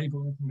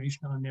valuable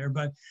information on there.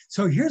 But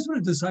so here's what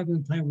a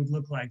discipling plan would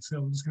look like. So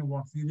I'm just going to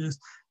walk through this.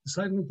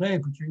 Discipling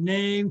plan, put your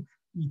name,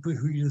 you put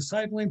who your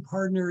discipling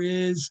partner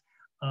is,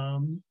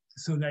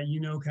 so that you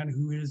know kind of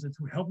who it is that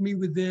would help me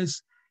with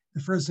this.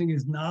 The first thing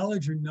is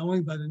knowledge, or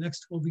knowing by the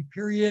next 12-week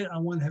period, I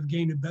want to have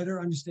gained a better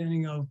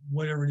understanding of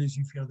whatever it is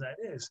you feel that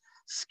is.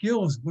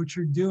 Skills, what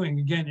you're doing.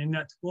 Again, in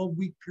that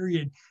 12-week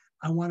period,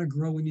 I want to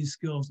grow in these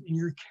skills. In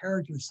your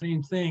character,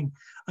 same thing.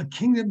 A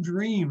kingdom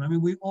dream. I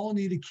mean, we all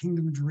need a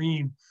kingdom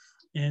dream.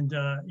 And,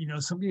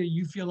 something that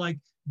you feel like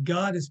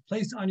God has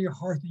placed on your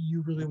heart that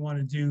you really want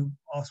to do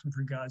awesome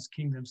for God's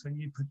kingdom. So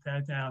you put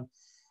that down.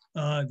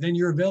 Then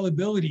your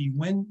availability,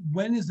 when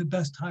is the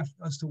best time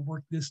for us to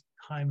work this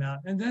time out?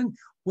 And then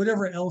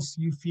whatever else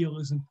you feel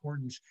is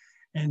important.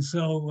 And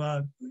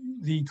so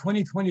the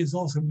 2020 is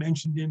also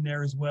mentioned in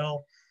there as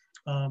well.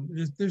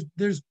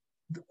 There's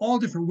all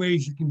different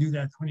ways you can do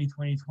that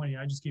 2020.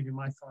 I just gave you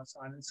my thoughts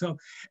on it. So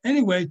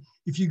anyway,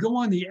 if you go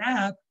on the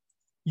app,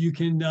 you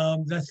can,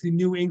 that's the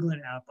New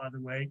England app, by the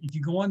way. If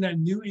you go on that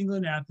New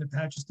England app that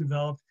Pat just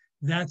developed,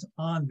 that's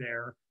on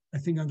there. I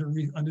think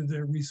under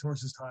the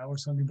resources tile or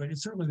something, but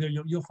it's certainly there.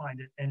 You'll find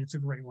it, and it's a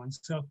great one.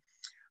 So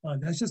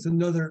That's just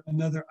another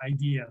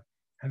idea,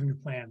 having a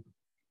plan.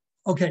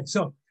 Okay,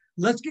 so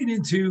let's get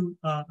into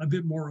a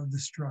bit more of the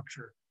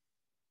structure.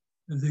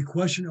 The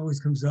question always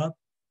comes up,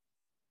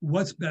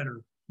 what's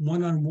better,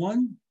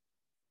 one-on-one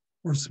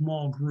or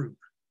small group?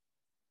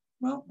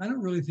 Well, I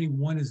don't really think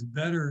one is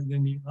better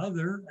than the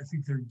other. I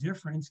think they're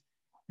different,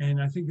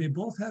 and I think they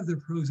both have their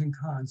pros and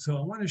cons. So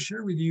I want to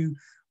share with you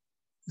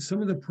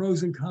some of the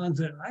pros and cons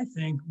that I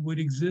think would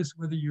exist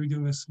whether you were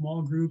doing a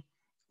small group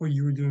or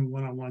you were doing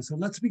one-on-one. So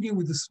let's begin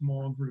with the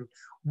small group.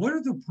 What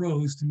are the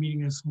pros to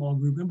meeting in a small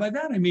group? And by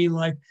that, I mean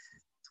like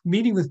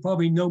meeting with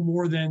probably no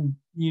more than,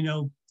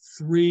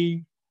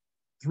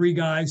 three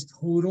guys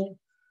total,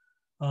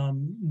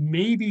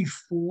 maybe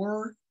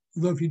four.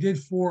 Although if you did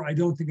four, I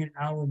don't think an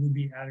hour would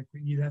be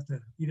adequate. You'd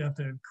have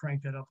to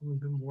crank that up a little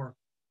bit more.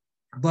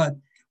 But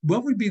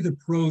what would be the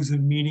pros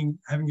of meeting,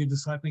 having a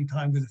discipling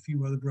time with a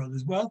few other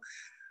brothers? Well,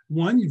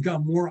 one, you've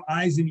got more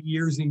eyes and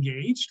ears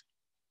engaged,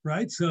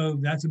 right? So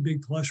that's a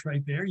big plus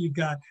right there. You've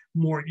got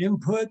more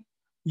input.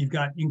 You've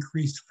got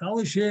increased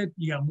fellowship.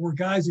 You got more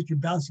guys that you're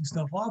bouncing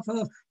stuff off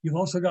of. You've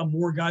also got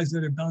more guys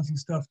that are bouncing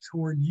stuff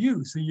toward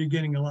you. So you're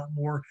getting a lot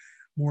more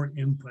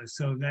input.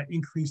 So that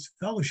increased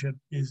fellowship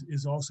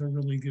is also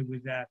really good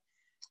with that.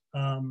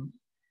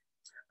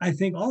 I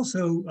think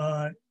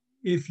also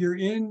if you're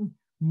in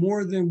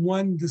more than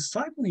one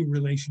discipling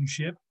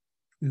relationship,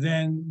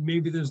 then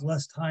maybe there's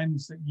less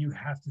times that you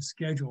have to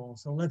schedule.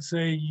 So let's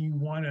say you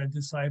want to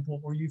disciple,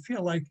 or you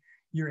feel like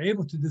you're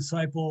able to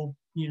disciple,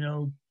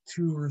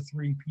 2 or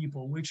 3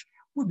 people, which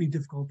would be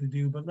difficult to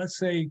do. But let's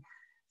say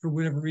for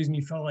whatever reason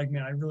you felt like,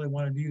 man, I really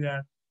want to do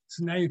that.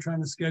 So now you're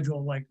trying to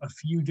schedule like a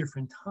few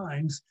different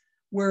times.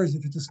 Whereas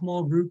if it's a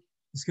small group,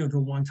 you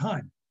schedule one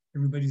time.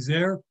 Everybody's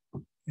there,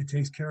 it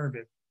takes care of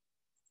it.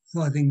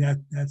 So I think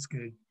that's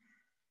good.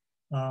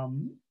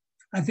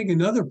 I think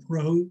another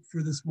pro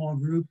for the small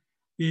group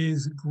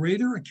is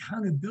greater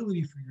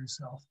accountability for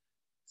yourself.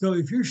 So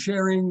if you're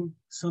sharing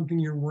something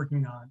you're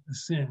working on, a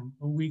sin,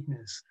 a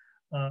weakness,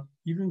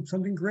 even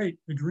something great,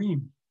 a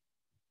dream,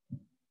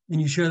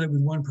 and you share that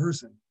with one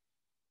person.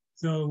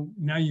 So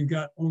now you've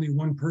got only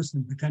one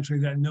person potentially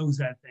that knows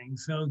that thing.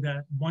 So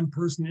that one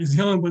person is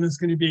the only one that's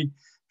going to be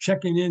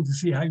checking in to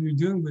see how you're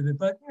doing with it.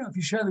 But if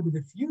you share it with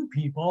a few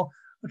people,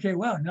 okay,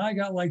 well, now I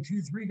got like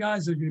 2, 3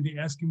 guys that are going to be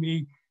asking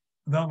me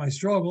about my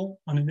struggle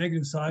on the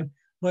negative side,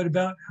 but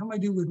about how am I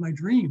doing with my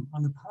dream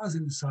on the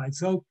positive side.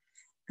 So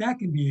that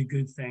can be a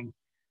good thing.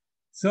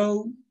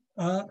 So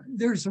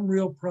there's some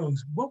real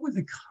pros. What would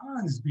the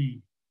cons be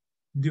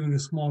doing a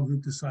small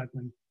group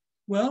discipling?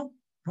 Well,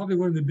 probably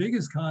one of the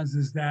biggest cons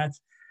is that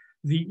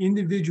the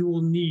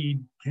individual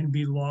need can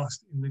be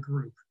lost in the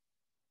group.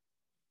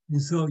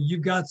 And so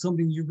you've got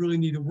something you really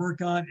need to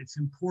work on. It's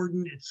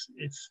important.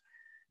 It's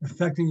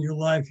affecting your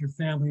life, your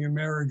family, your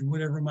marriage,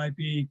 whatever it might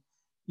be.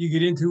 You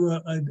get into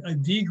a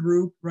D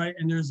group, right?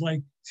 And there's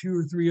like 2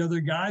 or 3 other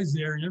guys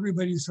there, and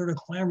everybody's sort of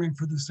clamoring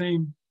for the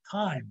same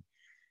time.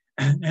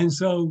 And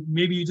so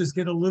maybe you just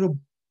get a little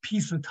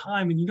piece of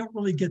time and you don't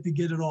really get to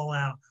get it all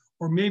out.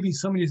 Or maybe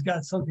somebody's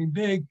got something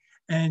big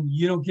and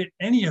you don't get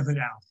any of it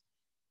out.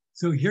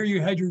 So here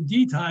you had your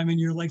D time and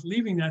you're like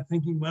leaving that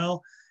thinking,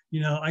 well,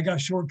 I got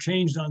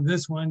shortchanged on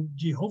this one.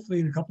 Gee, hopefully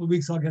in a couple of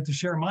weeks I'll get to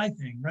share my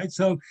thing, right?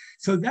 So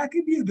that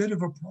could be a bit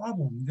of a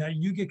problem, that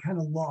you get kind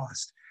of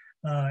lost,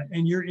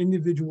 and your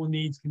individual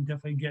needs can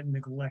definitely get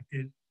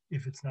neglected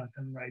if it's not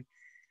done right.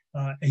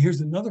 And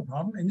here's another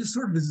problem, and this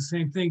sort of is the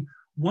same thing.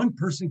 One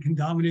person can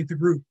dominate the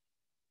group.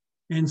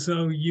 And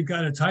so you've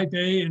got a type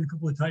A and a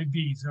couple of type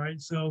Bs, right?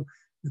 So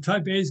the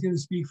type A is going to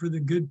speak for the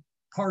good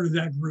part of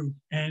that group.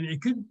 And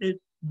it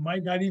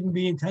might not even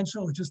be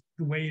intentional, it's just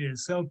the way it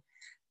is. So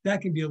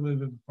that can be a little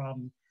bit of a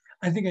problem.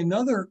 I think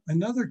another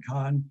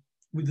con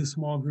with the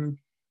small group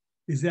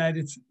is that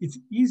it's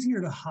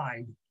easier to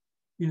hide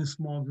in a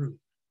small group.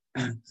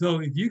 So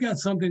if you got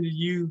something that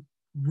you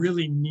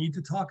really need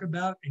to talk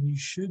about and you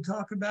should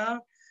talk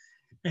about,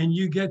 and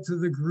you get to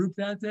the group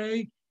that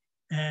day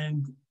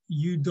and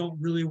you don't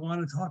really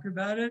want to talk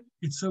about it,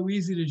 it's so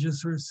easy to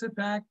just sort of sit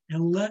back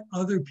and let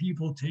other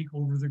people take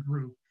over the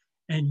group.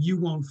 And you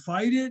won't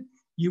fight it.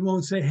 You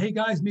won't say, hey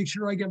guys, make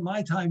sure I get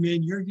my time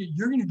in. You're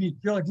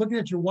like looking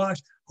at your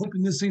watch,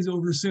 hoping this thing's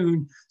over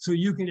soon so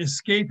you can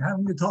escape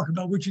having to talk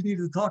about what you need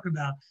to talk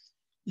about.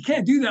 You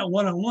can't do that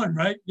one-on-one,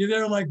 right? You're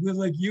there like with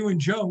like you and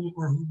Joe,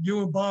 or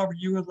you and Bob, or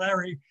you and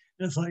Larry.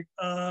 And it's like,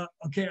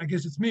 okay, I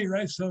guess it's me,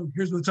 right? So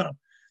here's what's up.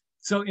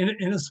 So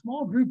in a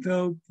small group,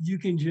 though, you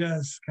can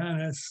just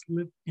kind of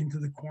slip into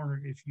the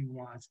corner if you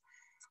want.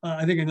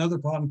 I think another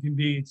problem can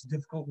be it's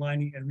difficult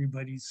lining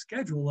everybody's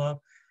schedule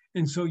up.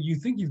 And so you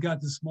think you've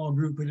got this small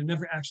group, but it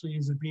never actually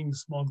ends up being a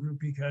small group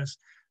because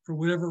for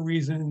whatever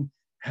reason,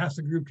 half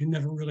the group can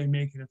never really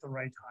make it at the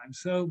right time.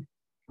 So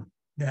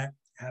that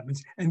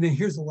happens. And then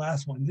here's the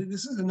last one.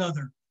 This is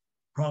another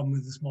problem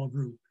with the small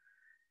group,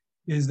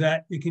 is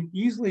that it can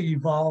easily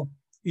evolve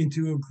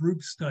into a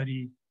group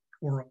study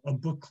or a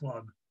book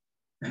club.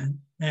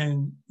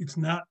 And it's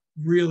not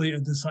really a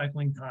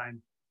discipling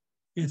time.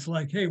 It's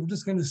like, hey, we're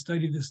just going to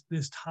study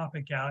this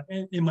topic out.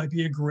 And it might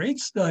be a great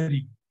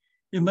study.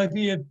 It might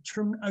be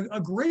a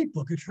great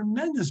book, a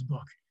tremendous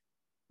book,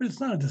 but it's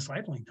not a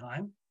discipling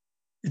time.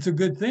 It's a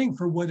good thing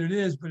for what it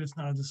is, but it's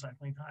not a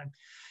discipling time.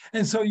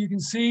 And so you can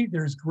see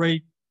there's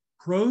great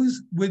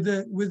pros with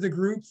the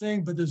group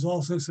thing, but there's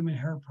also some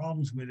inherent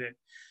problems with it.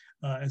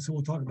 And so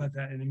we'll talk about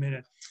that in a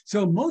minute.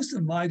 So most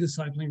of my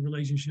discipling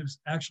relationships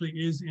actually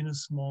is in a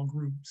small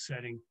group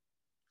setting.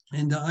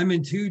 And I'm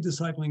in 2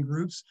 discipling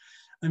groups.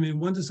 I'm in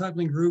one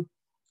discipling group,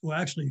 well,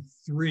 actually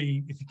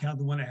 3, if you count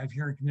the one I have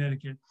here in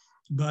Connecticut.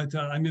 But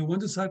I'm in one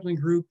discipling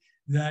group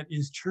that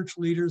is church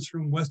leaders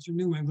from Western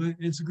New England.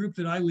 It's a group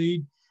that I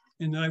lead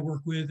and that I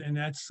work with, and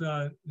that's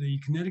the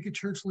Connecticut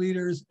church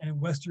leaders and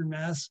Western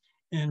Mass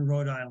and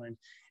Rhode Island.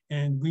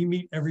 And we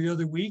meet every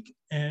other week,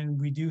 and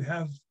we do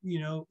have,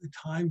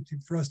 time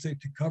for us to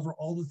cover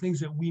all the things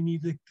that we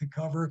need to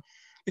cover.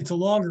 It's a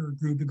longer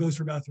group. It goes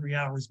for about 3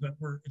 hours, but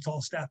it's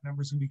all staff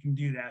members, and we can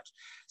do that.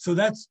 So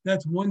that's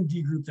one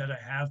D group that I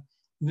have.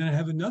 And then I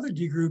have another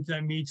D group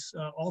that meets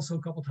also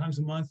a couple times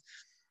a month,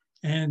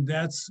 and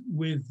that's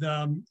with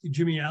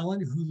Jimmy Allen,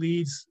 who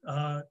leads.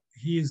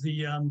 He is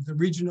the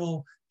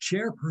regional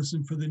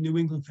chairperson for the New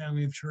England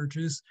family of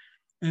churches,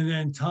 and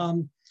then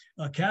Tom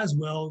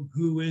Caswell,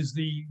 who is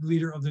the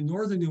leader of the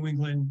Northern New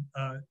England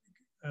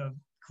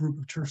group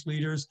of church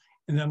leaders,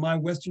 and then my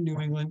Western New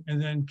England,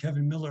 and then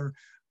Kevin Miller,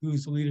 who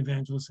is the lead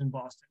evangelist in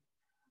Boston.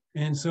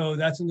 And so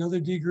that's another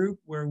D group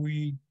where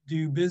we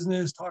do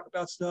business, talk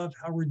about stuff,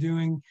 how we're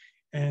doing,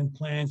 and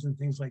plans and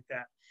things like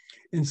that.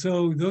 And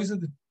so those are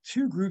the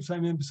 2 groups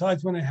I'm in,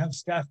 besides when I have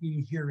staff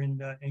meeting here in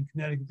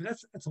Connecticut, but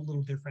that's a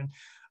little different.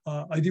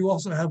 I do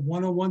also have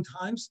one-on-one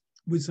times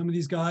with some of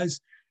these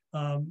guys.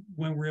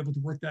 When we're able to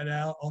work that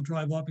out, I'll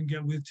drive up and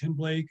get with Tim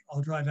Blake.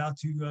 I'll drive out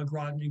to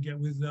Groton and get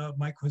with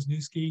Mike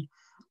Kwasniewski,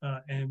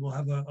 and we'll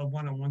have a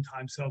one-on-one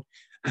time. So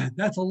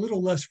that's a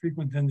little less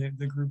frequent than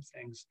the group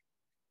things.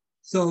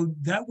 So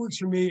that works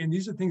for me, and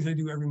these are things I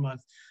do every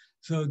month.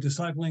 So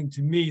discipling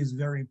to me is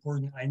very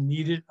important. I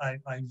need it, I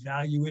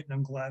value it, and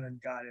I'm glad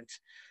I've got it.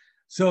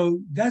 So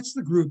that's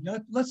the group. Now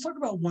let's talk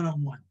about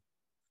one-on-one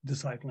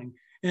discipling.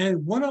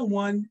 And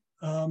one-on-one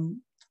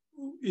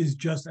is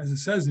just as it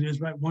says it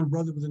is, right? One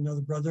brother with another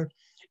brother.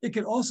 It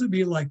could also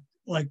be like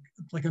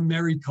a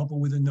married couple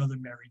with another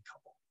married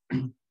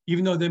couple.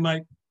 Even though they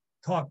might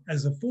talk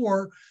as a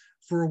 4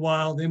 for a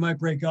while, they might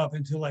break up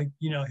into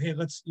hey,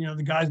 let's,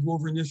 the guys go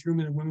over in this room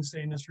and the women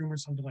stay in this room or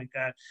something like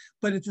that.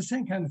 But it's the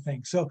same kind of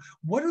thing. So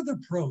what are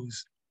the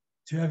pros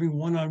to having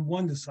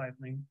one-on-one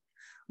discipling?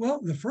 Well,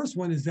 the first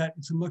one is that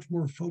it's a much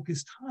more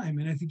focused time.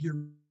 And I think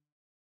you're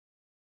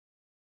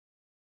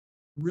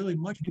really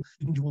much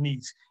individual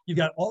needs. You've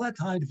got all that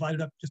time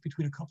divided up just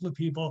between a couple of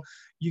people.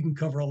 You can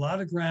cover a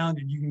lot of ground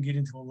and you can get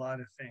into a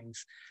lot of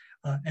things.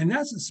 And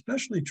that's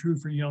especially true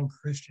for young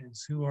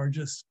Christians who are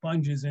just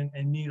sponges and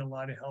need a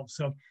lot of help.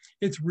 So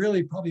it's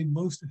really probably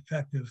most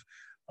effective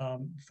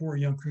for a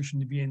young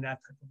Christian to be in that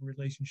type of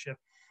relationship.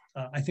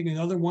 I think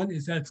another one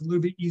is that it's a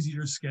little bit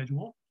easier to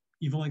schedule.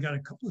 You've only got a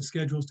couple of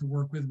schedules to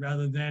work with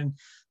rather than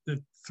the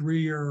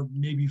 3 or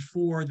maybe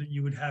 4 that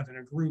you would have in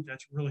a group.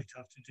 That's really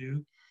tough to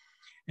do.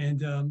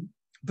 And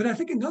but I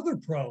think another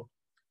pro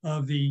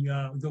of the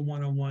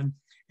one-on-one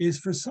is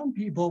for some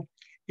people,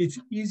 it's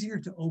easier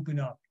to open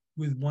up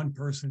with one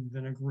person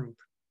than a group.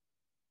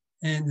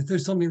 And if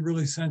there's something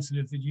really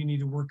sensitive that you need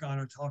to work on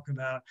or talk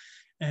about,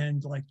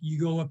 and you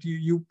go up to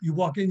you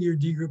walk into your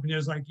D group and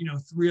there's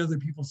 3 other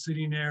people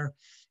sitting there.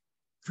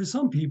 For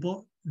some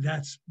people,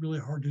 that's really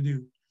hard to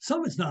do.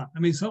 Some it's not.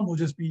 I mean, some will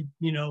just be,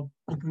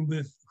 open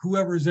with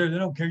whoever is there. They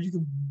don't care. You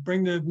can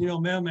bring the,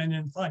 mailman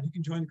in, fine. You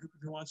can join the group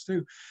if you want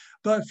to.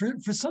 But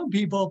for some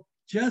people,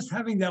 just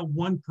having that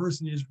one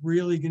person is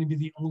really going to be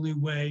the only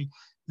way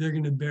they're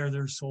going to bear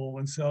their soul.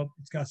 And so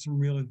it's got some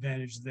real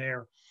advantage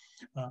there.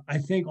 I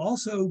think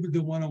also with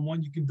the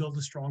one-on-one, you can build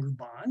a stronger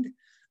bond.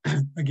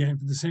 Again,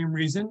 for the same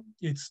reason,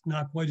 it's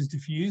not quite as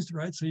diffused,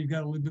 right? So you've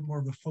got a little bit more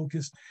of a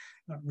focused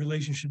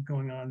relationship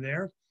going on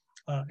there.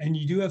 And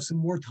you do have some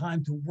more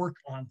time to work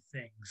on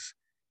things.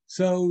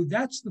 So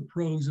that's the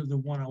pros of the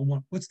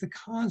one-on-one. What's the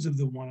cons of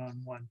the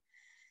one-on-one?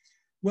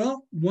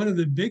 Well, one of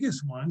the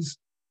biggest ones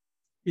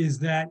is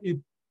that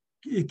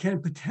it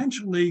can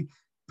potentially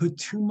put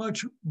too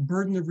much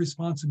burden of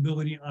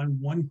responsibility on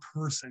one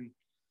person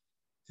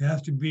to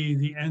have to be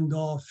the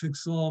end-all,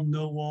 fix-all,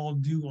 know-all,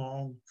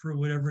 do-all for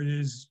whatever it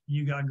is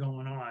you got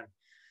going on.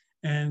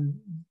 And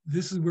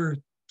this is where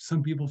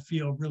some people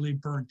feel really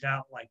burnt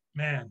out,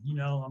 man,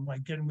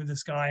 I'm getting with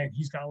this guy and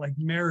he's got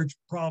marriage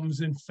problems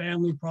and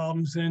family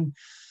problems and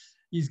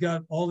he's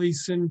got all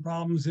these sin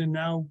problems. And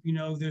now,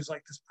 there's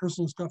this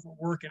personal stuff at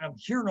work and I'm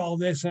hearing all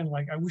this and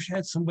I wish I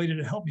had somebody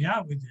to help me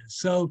out with this.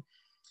 So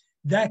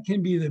that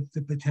can be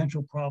the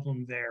potential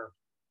problem there.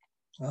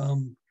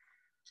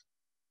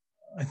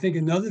 I think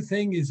another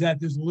thing is that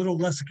there's a little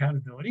less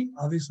accountability.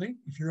 Obviously,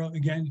 if you're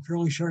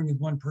only sharing with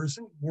one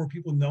person, more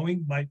people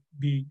knowing might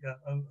be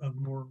of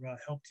more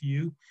help to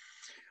you.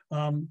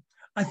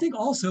 I think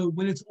also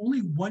when it's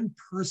only one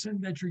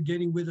person that you're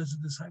getting with as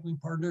a discipling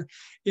partner,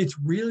 it's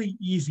really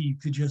easy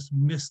to just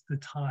miss the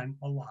time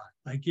a lot.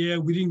 Like, yeah,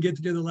 we didn't get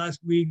together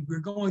last week. We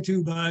were going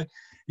to, but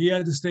he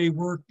had to stay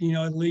work,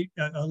 late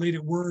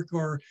at work,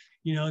 or,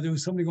 there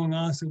was something going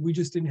on. So we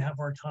just didn't have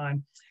our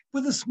time.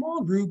 With a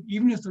small group,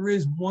 even if there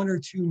is one or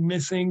two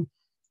missing,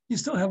 you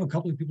still have a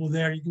couple of people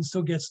there. You can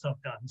still get stuff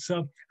done.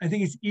 So I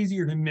think it's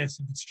easier to miss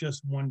if it's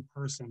just one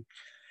person.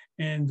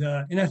 And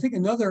I think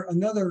another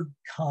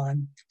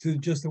con to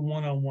just a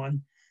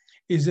one-on-one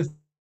is if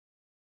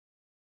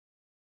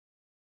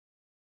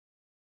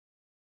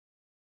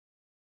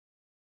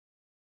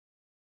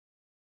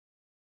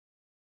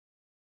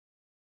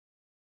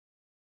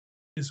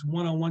this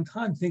one-on-one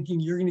time, thinking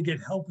you're going to get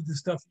help with the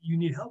stuff that you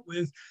need help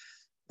with,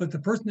 but the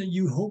person that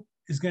you hope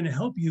is going to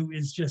help you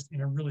is just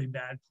in a really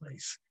bad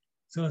place.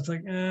 So it's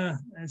like,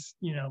 that's,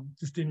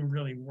 just didn't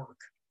really work.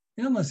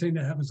 And I'm not saying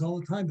that happens all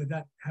the time, but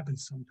that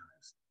happens sometimes.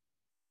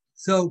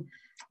 So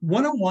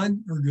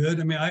one-on-one are good.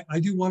 I mean, I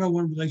do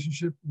one-on-one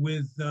relationship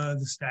with the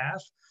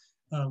staff,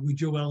 with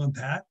Joel and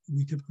Pat.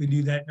 We typically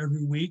do that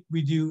every week.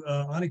 We do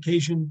on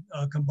occasion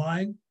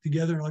combine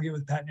together, and I'll get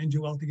with Pat and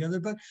Joel together.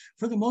 But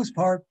for the most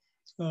part,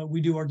 we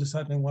do our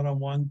discipling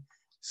one-on-one.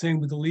 Same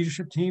with the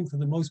leadership team. For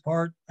the most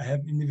part, I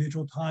have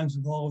individual times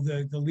with all of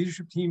the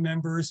leadership team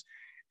members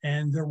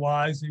and their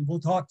wives, and we'll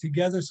talk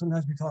together.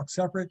 Sometimes we talk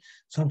separate.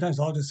 Sometimes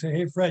I'll just say,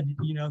 hey, Fred,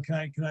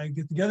 can I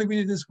get together with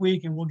you this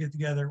week, and we'll get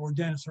together, or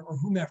Dennis, or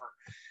whomever.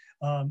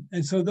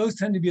 And so those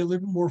tend to be a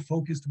little bit more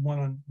focused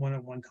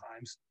one-on-one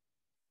times.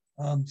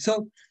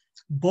 So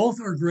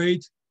both are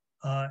great.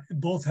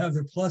 Both have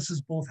their pluses,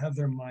 both have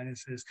their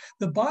minuses.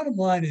 The bottom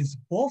line is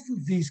both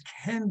of these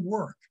can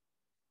work.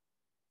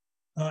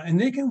 And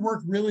they can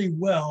work really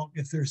well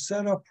if they're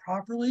set up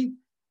properly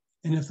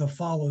and if the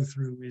follow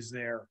through is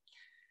there.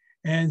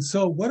 And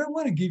so what I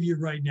want to give you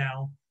right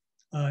now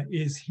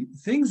is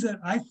things that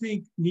I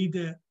think need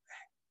to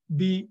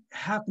be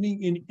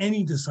happening in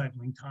any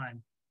discipling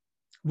time,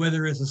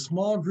 whether it's a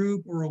small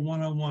group or a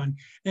one-on-one.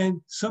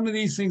 And some of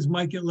these things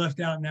might get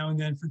left out now and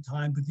then for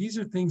time, but these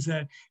are things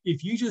that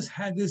if you just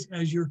had this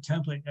as your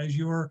template, as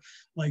your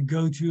like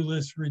go-to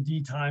list for a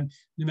D time,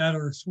 no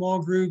matter a small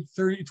group,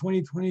 30,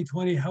 20, 20,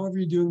 20, however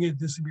you're doing it,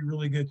 this would be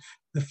really good.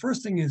 The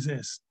first thing is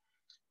this: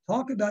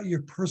 talk about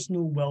your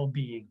personal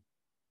well-being.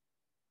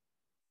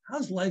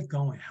 How's life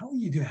going? How are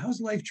you doing?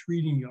 How's life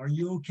treating you? Are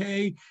you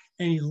okay?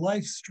 Any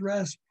life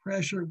stress,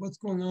 pressure? What's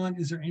going on?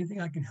 Is there anything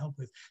I can help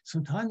with?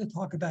 Some time to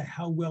talk about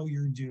how well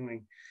you're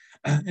doing.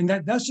 And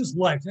that's just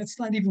life. That's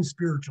not even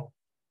spiritual.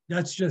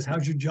 That's just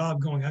how's your job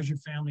going? How's your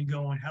family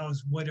going?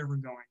 How's whatever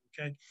going?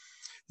 Okay.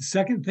 The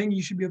second thing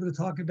you should be able to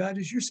talk about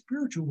is your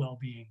spiritual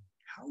well-being.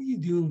 How are you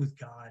doing with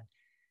God?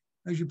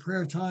 How's your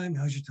prayer time?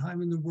 How's your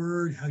time in the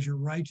Word? How's your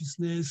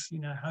righteousness?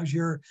 How's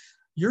your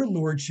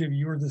lordship,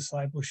 your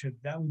discipleship?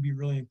 That would be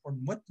really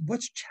important.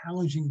 What's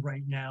challenging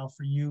right now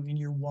for you in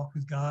your walk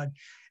with God?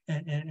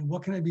 And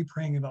what can I be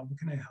praying about? What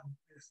can I help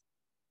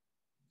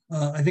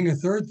with? I think a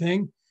third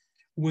thing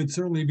would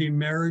certainly be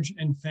marriage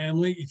and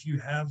family if you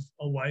have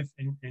a wife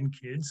and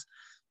kids.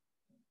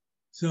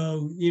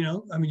 So,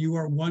 you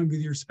are one with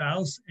your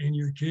spouse and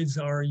your kids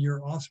are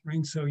your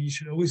offspring. So you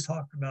should always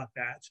talk about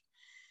that.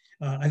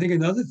 I think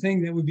another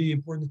thing that would be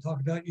important to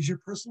talk about is your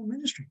personal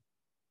ministry.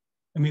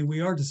 I mean,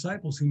 we are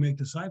disciples who make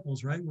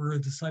disciples, right? We're a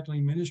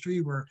discipling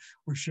ministry. We're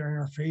sharing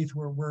our faith.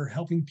 We're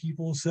helping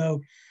people.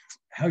 So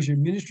how's your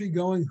ministry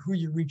going? Who are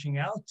you reaching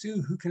out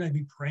to? Who can I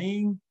be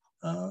praying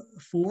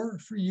for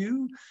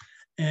you?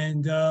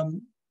 And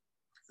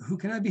who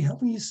can I be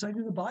helping you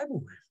study the Bible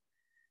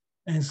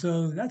with? And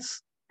so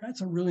that's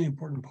a really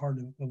important part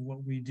of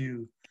what we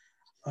do.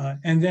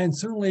 And then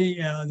certainly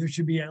there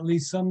should be at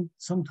least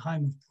some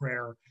time of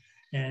prayer.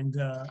 And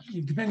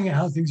depending on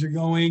how things are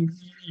going,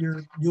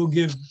 you'll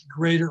give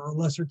greater or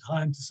lesser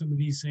time to some of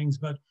these things.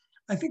 But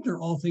I think they're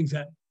all things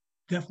that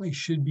definitely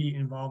should be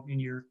involved in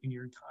your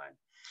time.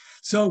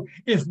 So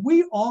if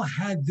we all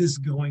had this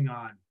going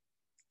on,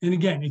 and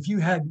again, if you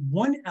had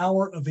 1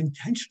 hour of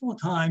intentional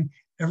time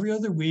every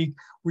other week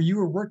where you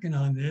were working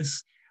on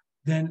this,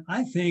 then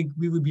I think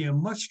we would be a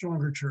much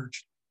stronger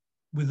church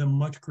with a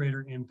much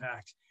greater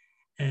impact.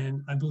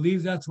 And I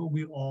believe that's what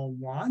we all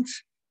want.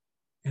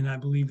 And I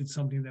believe it's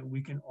something that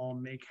we can all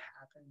make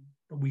happen,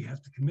 but we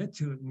have to commit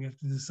to it. And we have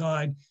to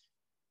decide,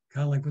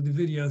 kind of like what the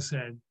video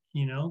said,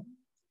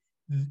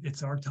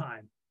 it's our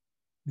time.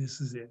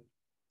 This is it.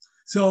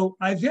 So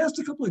I've asked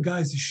a couple of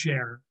guys to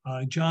share,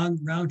 John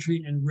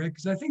Roundtree and Rick,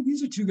 because I think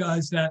these are two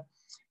guys that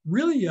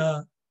really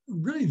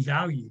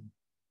value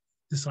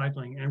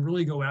discipling and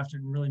really go after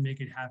it and really make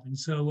it happen.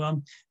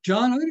 So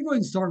John, I'm going to go ahead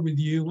and start with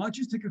you. Why don't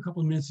you take a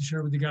couple of minutes to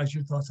share with the guys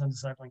your thoughts on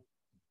discipling?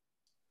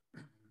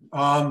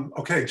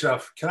 Okay,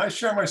 Jeff, can I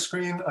share my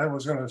screen? I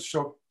was going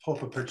to pull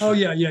up a picture. Oh,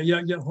 yeah.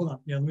 Hold on.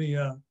 Yeah, let me,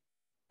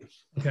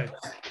 okay.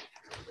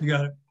 You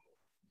got it.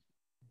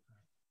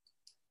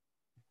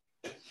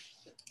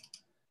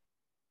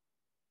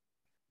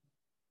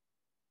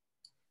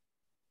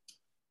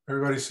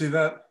 Everybody see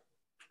that?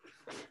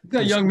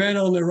 That young man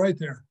on there right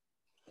there.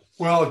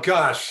 Well,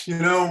 gosh,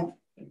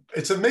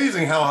 it's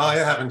amazing how I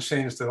haven't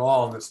changed at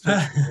all in this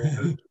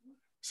picture.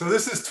 So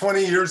this is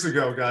 20 years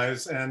ago,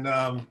 guys, and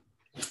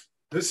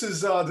this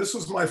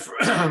was my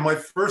my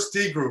first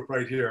D group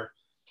right here,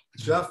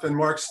 Jeff and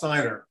Mark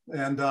Steiner.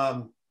 And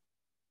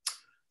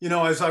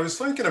as I was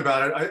thinking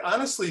about it, I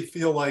honestly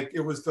feel like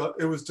it was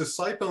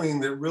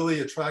discipling that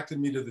really attracted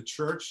me to the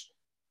church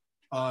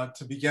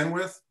to begin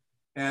with.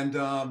 And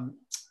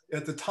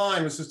at the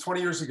time, this is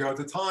 20 years ago, at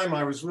the time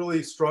I was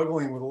really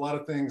struggling with a lot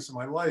of things in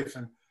my life.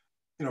 And,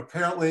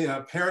 apparently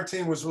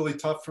parenting was really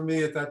tough for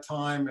me at that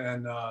time.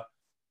 And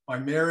my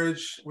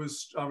marriage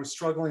I was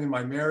struggling in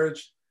my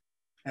marriage.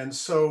 And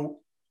so,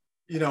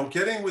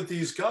 getting with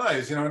these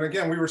guys, and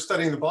again, we were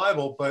studying the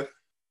Bible, but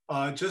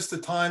just the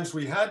times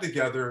we had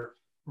together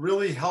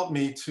really helped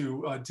me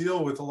to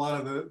deal with a lot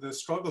of the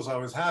struggles I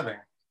was having.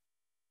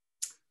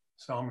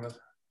 So I'm going to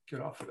get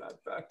off of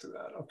that, back to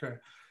that. Okay.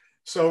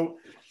 So,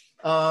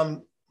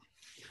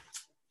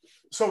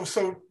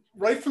 so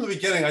right from the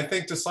beginning, I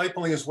think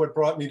discipling is what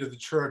brought me to the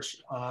church.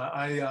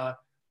 I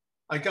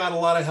got a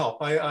lot of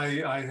help.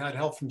 I had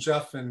help from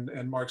Jeff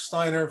and Mark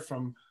Steiner,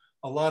 from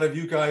a lot of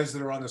you guys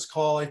that are on this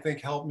call, I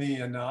think helped me.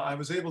 And I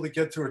was able to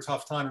get through a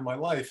tough time in my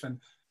life. And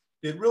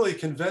it really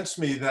convinced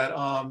me that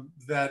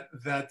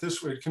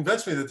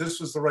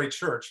this was the right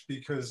church,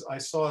 because I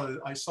saw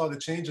the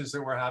changes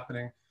that were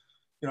happening.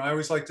 I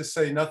always like to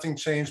say nothing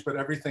changed, but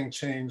everything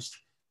changed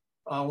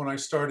when I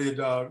started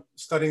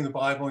studying the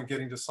Bible and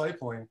getting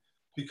discipling,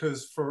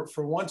 because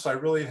for once I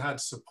really had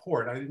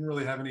support. I didn't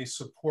really have any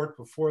support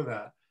before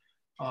that.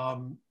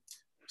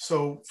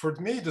 So for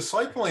me,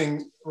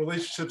 discipling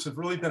relationships have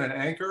really been an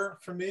anchor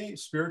for me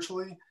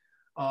spiritually,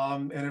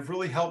 and have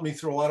really helped me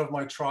through a lot of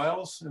my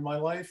trials in my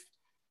life,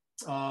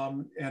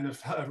 and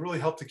have really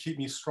helped to keep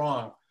me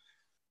strong.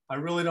 I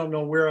really don't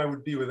know where I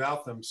would be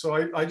without them.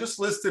 So I just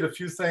listed a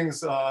few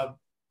things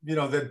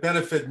that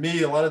benefit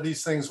me. A lot of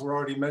these things were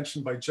already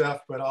mentioned by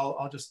Jeff, but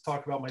I'll just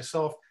talk about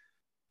myself.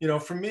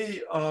 For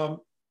me,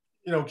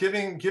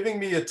 giving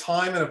me a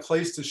time and a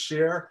place to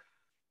share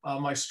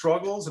my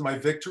struggles and my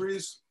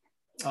victories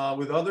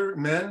with other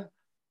men,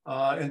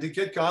 and to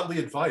get godly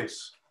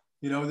advice.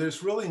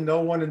 There's really no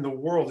one in the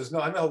world.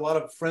 I know a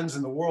lot of friends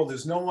in the world.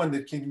 There's no one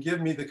that can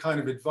give me the kind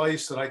of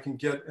advice that I can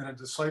get in a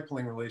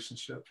discipling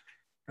relationship.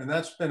 And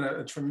that's been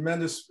a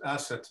tremendous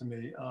asset to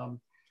me.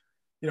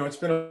 It's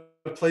been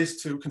a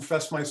place to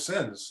confess my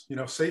sins,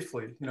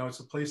 safely. It's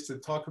a place to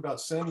talk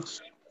about sin,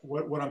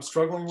 what I'm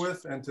struggling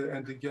with, and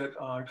to get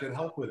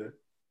help with it.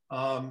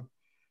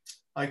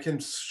 I can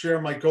share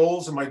my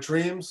goals and my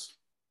dreams,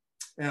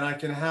 and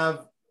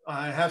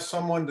I have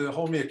someone to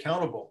hold me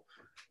accountable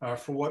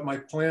for what my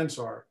plans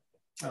are.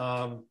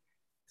 And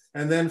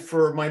then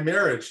for my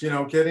marriage,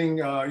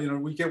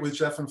 we get with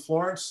Jeff and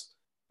Florence,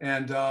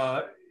 and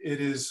it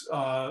is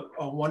a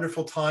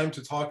wonderful time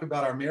to talk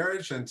about our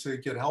marriage and to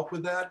get help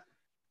with that.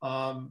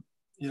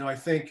 I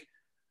think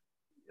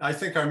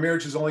our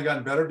marriage has only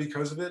gotten better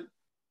because of it.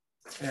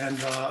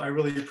 And I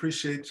really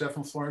appreciate Jeff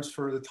and Florence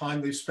for the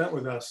time they spent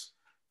with us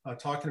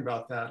talking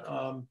about that.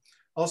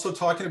 Also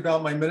talking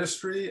about my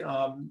ministry,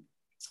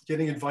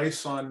 getting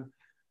advice on,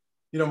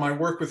 my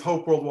work with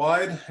Hope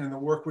Worldwide and the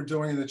work we're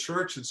doing in the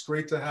church. It's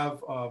great to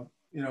have,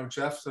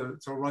 Jeff to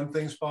run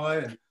things by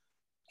and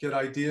get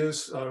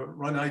ideas,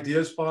 run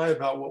ideas by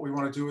about what we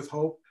want to do with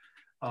Hope.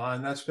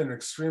 And that's been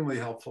extremely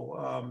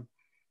helpful.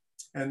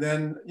 And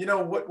then,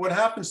 what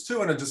happens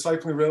too in a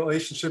discipling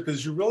relationship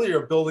is you really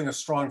are building a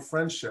strong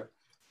friendship.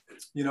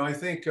 I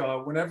think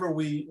whenever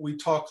we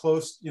talk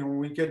close, when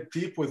we get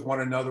deep with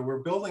one another, we're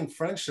building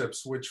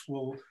friendships, which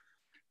will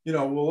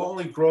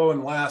only grow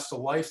and last a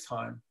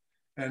lifetime.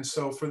 And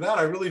so for that,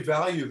 I really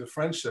value the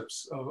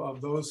friendships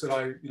of those that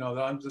that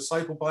I'm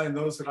discipled by, and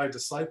those that I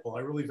disciple.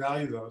 I really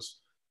value those.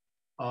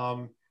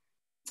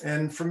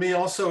 And for me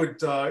also,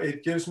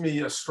 it gives me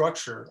a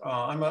structure.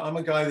 I'm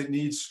a guy that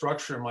needs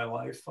structure in my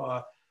life,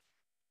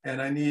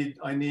 and I need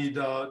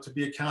to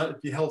be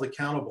held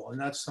accountable,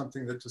 and that's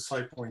something that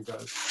discipling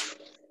does.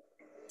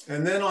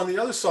 And then on the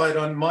other side,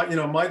 on my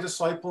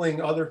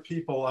discipling other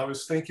people, I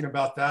was thinking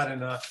about that,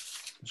 and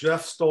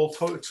Jeff stole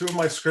two of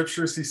my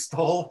scriptures. He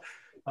stole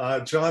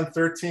John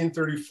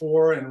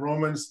 13:34 and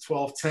Romans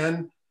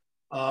 12:10.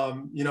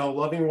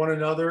 Loving one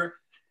another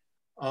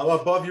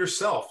above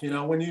yourself.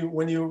 When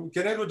you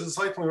get into a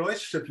discipling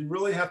relationship, you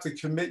really have to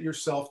commit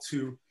yourself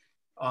to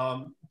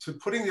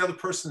putting the other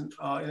person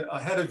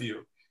ahead of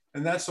you,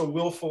 and that's a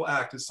willful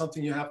act. It's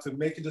something you have to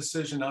make a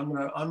decision. I'm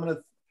gonna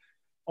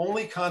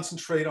only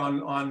concentrate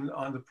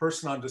on the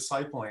person I'm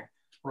discipling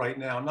right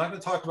now. I'm not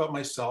going to talk about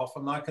myself.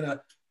 I'm not going to,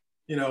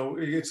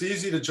 it's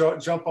easy to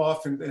jump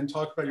off and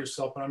talk about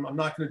yourself, but I'm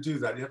not going to do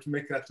that. You have to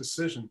make that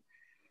decision.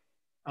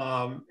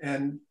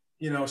 And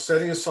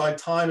setting aside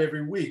time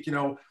every week.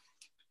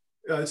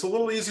 It's a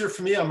little easier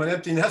for me. I'm an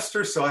empty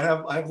nester, so I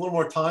have a little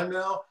more time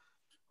now,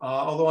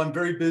 although I'm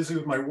very busy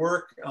with my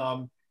work.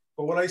 But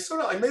what I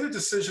made a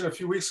decision a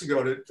few weeks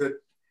ago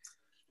that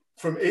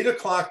from 8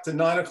 o'clock to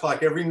 9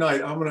 o'clock every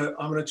night, I'm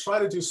gonna try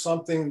to do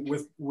something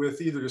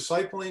with either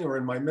discipling or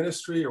in my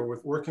ministry or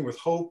with working with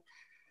Hope,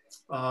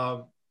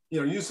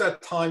 use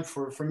that time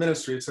for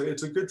ministry.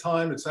 It's a good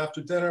time. It's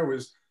after dinner.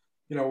 It's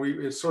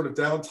sort of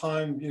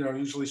downtime.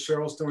 Usually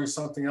Cheryl's doing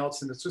something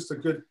else, and it's just a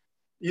good,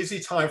 easy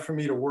time for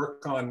me to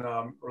work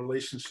on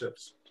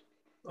relationships.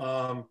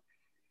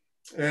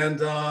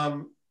 It's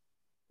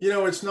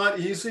not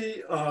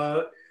easy,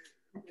 and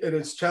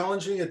it's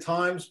challenging at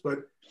times, but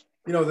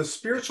the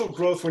spiritual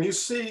growth, when you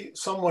see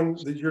someone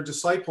that you're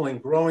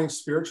discipling growing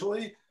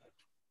spiritually,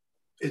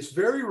 it's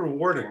very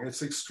rewarding.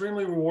 It's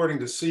extremely rewarding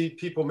to see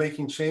people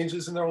making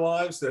changes in their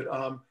lives that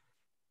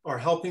are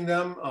helping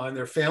them and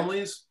their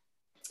families,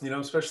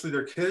 especially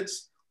their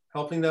kids,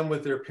 helping them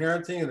with their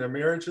parenting and their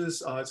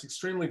marriages. It's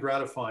extremely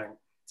gratifying.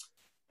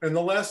 And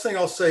the last thing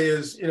I'll say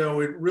is, it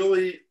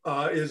really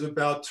is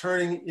about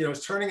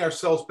turning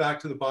ourselves back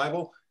to the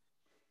Bible.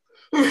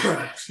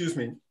 Excuse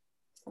me.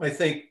 I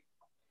think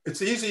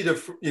it's easy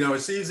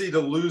to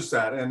lose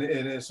that. And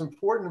it's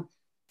important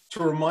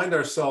to remind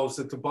ourselves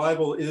that the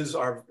Bible is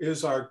our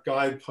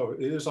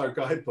guidepost. It is our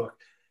guidebook.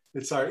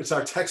 It's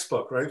our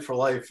textbook, right, for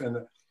life.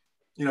 And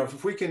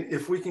if we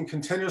can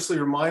continuously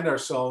remind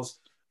ourselves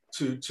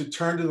to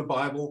turn to the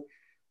Bible,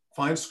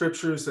 find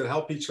scriptures that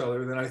help each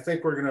other, then I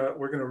think we're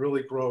gonna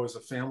really grow as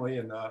a family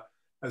and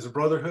as a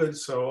brotherhood.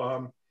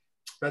 So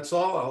that's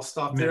all. I'll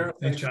stop there.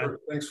 Thanks, John.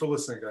 Thanks for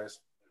listening, guys.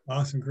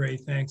 Awesome,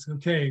 great, thanks.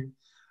 Okay,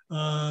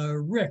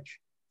 Rick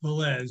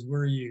Velez,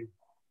 where are you?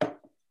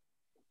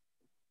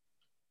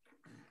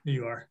 Here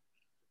you are.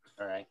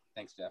 All right,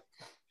 thanks, Jeff.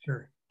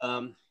 Sure.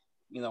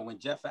 When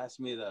Jeff asked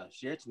me to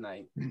share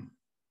tonight,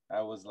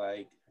 I was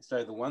like, I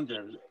started to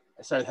wonder.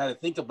 I started how to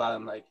think about it.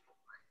 I'm like,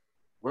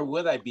 where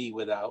would I be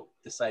without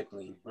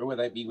discipling? Where would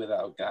I be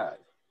without God?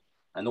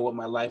 I know what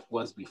my life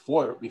was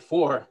before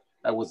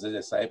I was a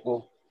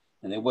disciple,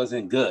 and it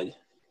wasn't good.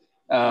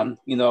 I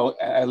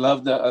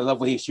love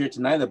what he shared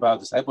tonight about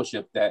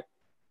discipleship, that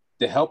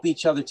to help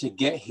each other to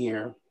get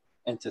here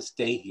and to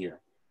stay here.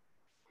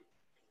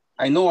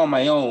 I know on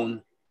my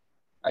own,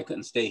 I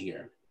couldn't stay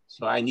here.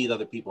 So I need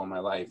other people in my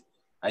life.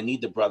 I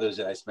need the brothers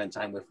that I spend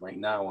time with right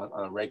now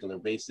on a regular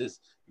basis,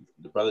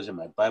 the brothers in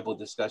my Bible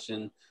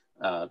discussion,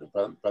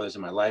 the brothers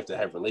in my life that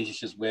I have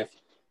relationships with.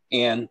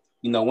 And,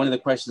 one of the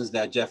questions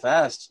that Jeff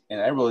asked, and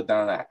I wrote it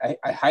down, I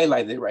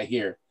highlighted it right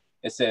here.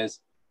 It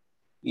says,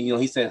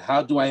 he said,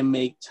 how do I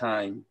make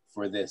time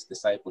for this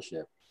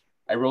discipleship?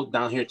 I wrote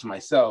down here to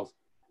myself,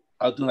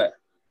 how do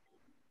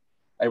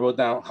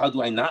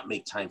I not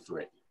make time for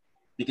it?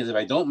 Because if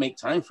I don't make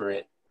time for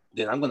it,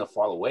 then I'm going to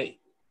fall away.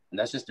 And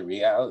that's just the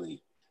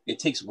reality. It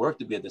takes work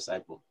to be a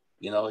disciple.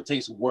 It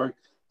takes work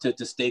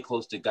to stay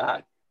close to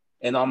God.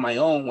 And on my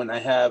own, when I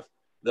have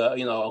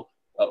the,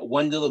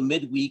 one little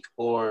midweek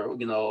or,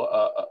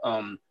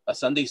 a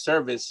Sunday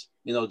service,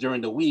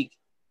 during the week,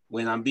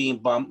 when I'm being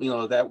bumped,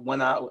 that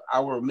 1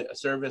 hour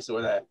service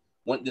or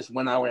this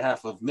 1 hour and a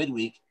half of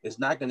midweek is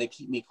not going to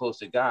keep me close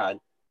to God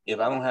if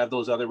I don't have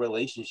those other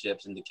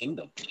relationships in the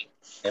kingdom.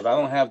 If I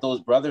don't have those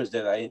brothers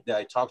that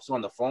I talk to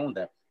on the phone,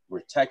 that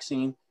we're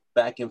texting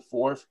back and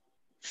forth,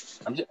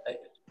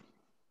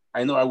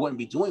 I know I wouldn't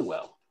be doing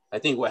well. I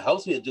think what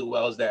helps me to do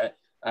well is that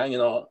I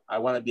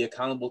want to be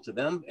accountable to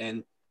them,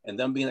 and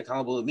them being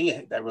accountable to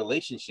me. That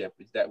relationship,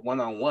 that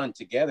one-on-one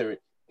together,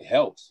 it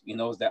helps.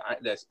 Is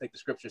that's like the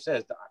scripture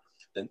says,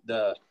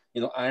 the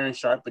iron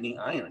sharpening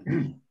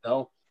iron.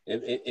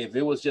 If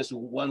it was just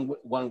one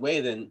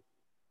way, then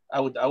I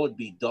would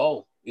be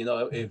dull.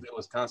 If it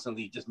was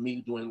constantly just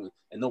me doing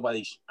and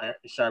nobody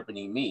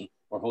sharpening me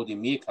or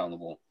holding me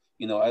accountable.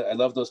 I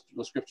love those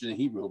scriptures in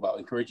Hebrew about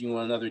encouraging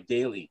one another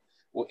daily.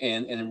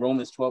 And in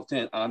Romans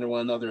 12:10, honor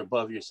one another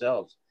above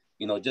yourselves.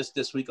 Just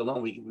this week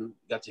alone, we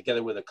got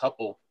together with a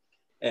couple,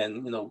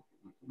 and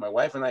my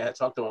wife and I had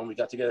talked about when we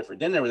got together for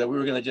dinner that we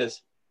were going to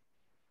just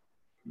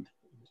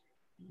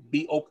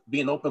be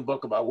an open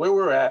book about where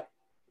we're at,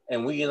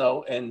 and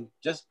and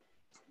just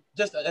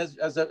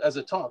as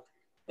a talk,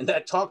 and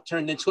that talk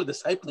turned into a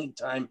discipling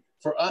time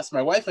for us,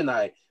 my wife and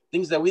I,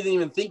 things that we didn't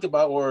even think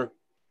about or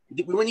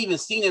we weren't even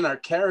seeing in our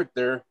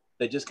character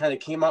that just kind of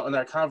came out in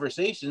our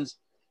conversations.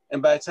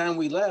 And by the time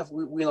we left,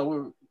 we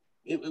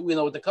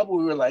with the couple,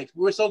 we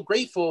were so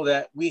grateful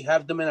that we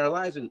have them in our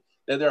lives and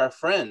that they're our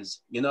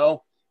friends,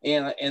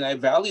 and I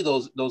value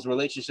those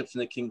relationships in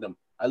the kingdom.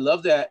 I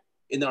love that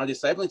in our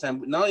discipling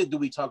time. Not only do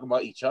we talk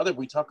about each other,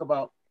 we talk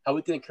about how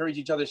we can encourage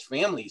each other's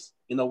families.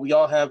 We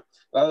all have,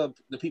 a lot of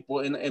the people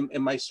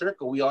in my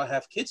circle, we all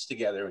have kids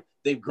together.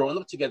 They've grown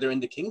up together in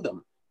the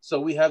kingdom. So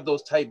we have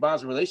those tight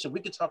bonds of relationship. We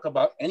could talk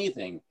about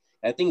anything.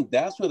 I think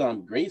that's what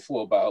I'm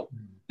grateful about,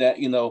 that,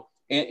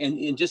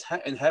 and just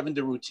having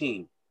the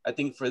routine. I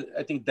think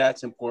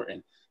that's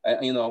important.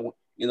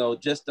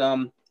 Just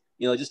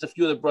a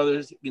few of the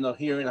brothers,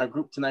 here in our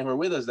group tonight who are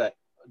with us that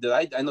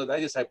I know that I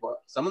disciple.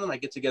 Some of them I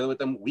get together with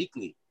them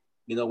weekly.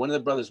 One of the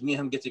brothers, me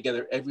and him get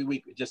together every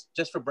week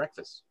just for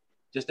breakfast,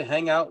 just to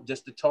hang out,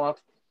 just to talk.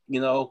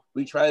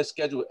 We try to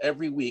schedule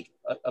every week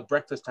a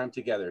breakfast time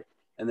together,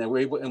 and then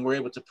we're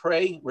able to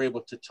pray, we're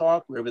able to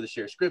talk, we're able to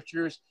share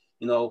scriptures,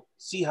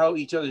 see how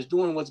each other's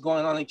doing, what's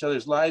going on in each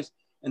other's lives,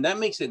 and that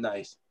makes it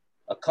nice.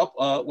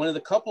 one of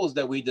the couples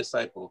that we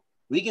disciple,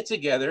 we get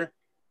together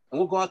and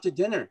we'll go out to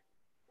dinner,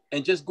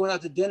 and just going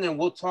out to dinner and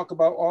we'll talk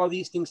about all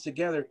these things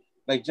together.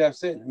 Like Jeff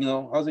said,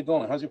 how's it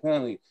going? How's your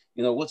family?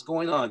 What's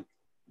going on?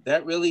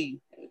 That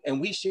really, and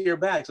we share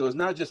back. So it's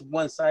not just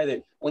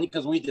one-sided. Only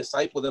because we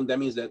disciple them, that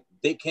means that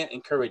they can't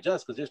encourage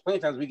us, because there's plenty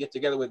of times we get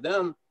together with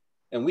them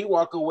and we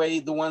walk away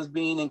the ones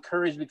being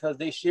encouraged because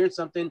they shared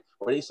something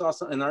or they saw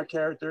something in our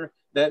character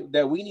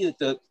that we needed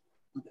to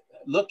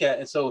look at.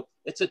 And so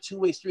it's a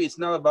two-way street. It's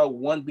not about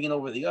one being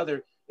over the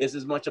other. It's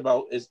as much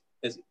about as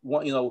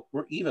one,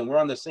 we're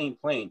on the same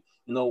plane.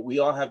 We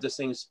all have the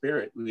same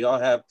spirit. We all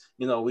have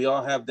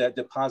that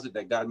deposit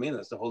that God made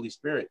us, the Holy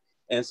Spirit.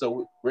 And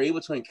so we're able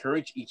to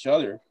encourage each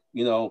other,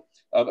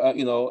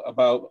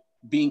 about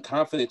being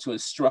confident to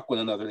instruct one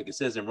another, like it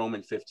says in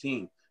Romans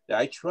 15, that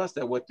I trust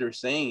that what they're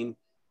saying,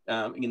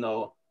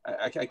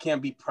 I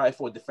can't be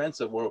prideful or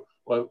defensive, or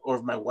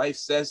if my wife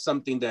says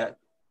something that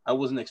I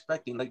wasn't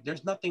expecting, like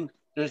there's nothing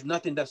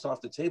that's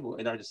off the table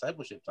in our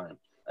discipleship time.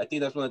 I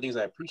think that's one of the things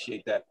I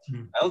appreciate, that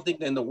I don't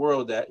think that in the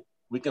world that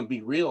we can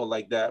be real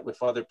like that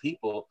with other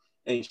people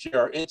and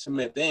share our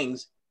intimate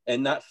things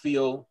and not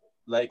feel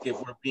like if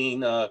we're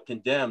being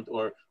condemned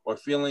or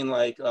feeling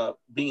like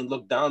being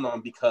looked down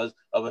on because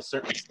of a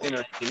certain sin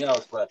or anything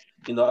else. But,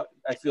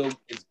 I feel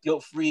it's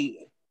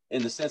guilt-free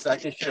in the sense that I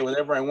can share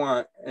whatever I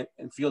want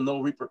and feel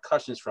no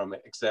repercussions from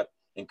it, except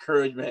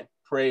encouragement,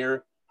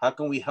 prayer. How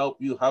can we help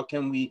you? How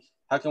can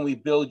we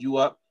build you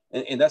up?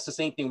 And that's the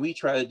same thing we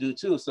try to do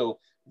too. So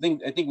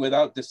I think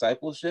without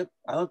discipleship,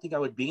 I don't think I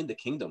would be in the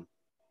kingdom.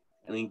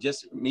 I mean,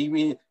 just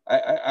me,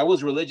 I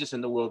was religious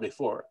in the world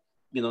before.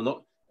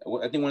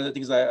 I think one of the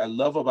things I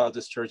love about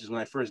this church is when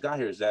I first got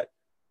here is that,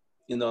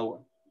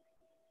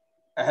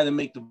 I had to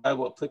make the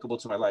Bible applicable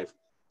to my life.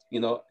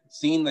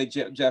 Seeing, like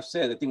Jeff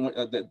said, I think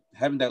that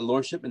having that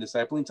lordship and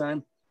discipling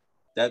time,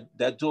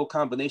 that dual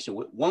combination,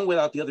 one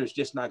without the other is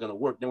just not going to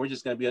work. Then we're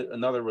just going to be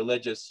another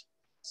religious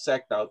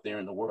sect out there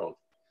in the world.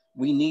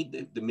 We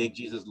need to make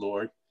Jesus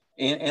Lord,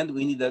 and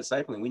we need that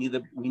discipling.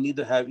 We need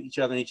to have each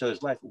other in each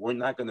other's life. We're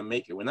not going to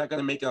make it. We're not going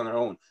to make it on our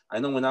own. I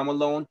know when I'm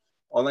alone,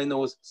 all I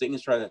know is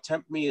Satan's trying to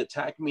tempt me,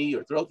 attack me,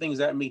 or throw things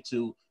at me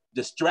to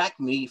distract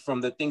me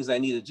from the things I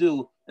need to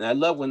do. And I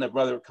love when the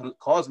brother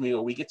calls me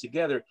or we get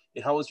together.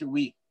 Hey, how was your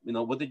week?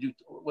 What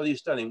are you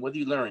studying? What did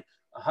you learn?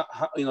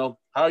 How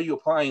are you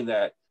applying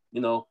that?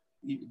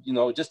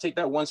 Just take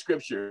that one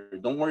scripture.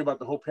 Don't worry about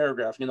the whole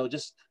paragraph.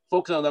 Just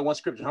focus on that one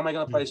scripture. How am I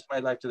going to apply this to my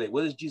life today?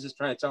 What is Jesus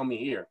trying to tell me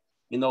here?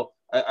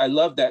 I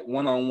love that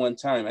one-on-one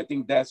time. I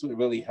think that's what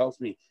really helps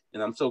me.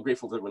 And I'm so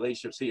grateful for the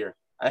relationships here.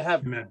 I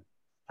have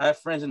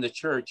friends in the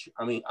church,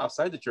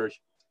 outside the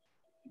church,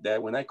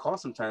 that when I call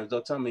sometimes,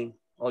 they'll tell me,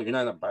 oh, you're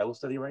not in a Bible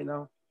study right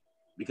now?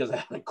 Because I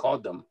haven't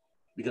called them.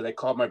 Because I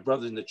called my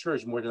brothers in the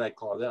church more than I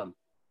call them.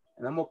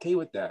 And I'm okay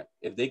with that.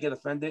 If they get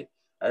offended,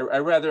 I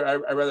rather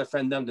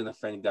offend them than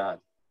offend God.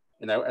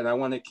 And I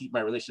want to keep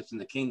my relationships in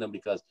the kingdom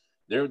because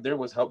they're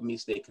what's helping me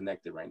stay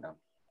connected right now.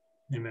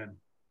 Amen.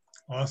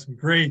 Awesome.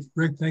 Great.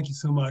 Rick, thank you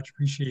so much.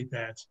 Appreciate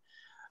that.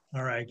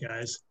 All right,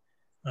 guys.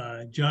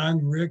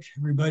 John, Rick,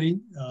 everybody,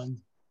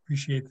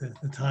 appreciate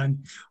the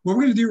time. What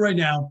we're going to do right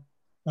now,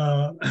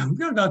 we've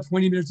got about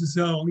 20 minutes or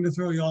so. I'm going to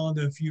throw you all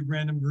into a few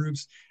random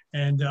groups.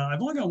 And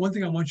I've only got one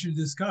thing I want you to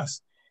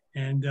discuss.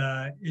 And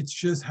it's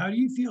just, how do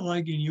you feel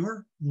like in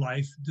your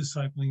life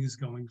discipling is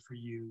going for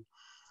you?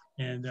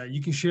 And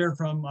you can share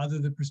from either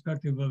the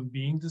perspective of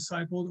being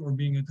discipled or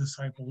being a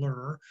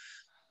discipler,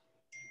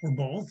 or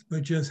both.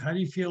 But just how do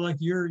you feel like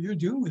you're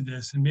doing with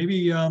this? And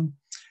maybe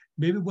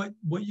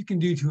what you can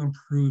do to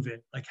improve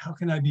it. Like, how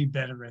can I be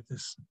better at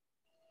this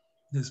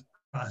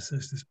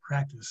process, this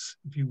practice,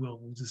 if you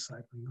will, of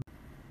discipling?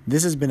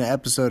 This has been an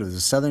episode of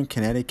the Southern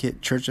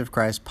Connecticut Church of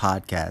Christ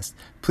podcast.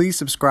 Please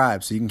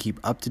subscribe so you can keep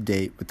up to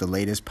date with the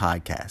latest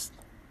podcast.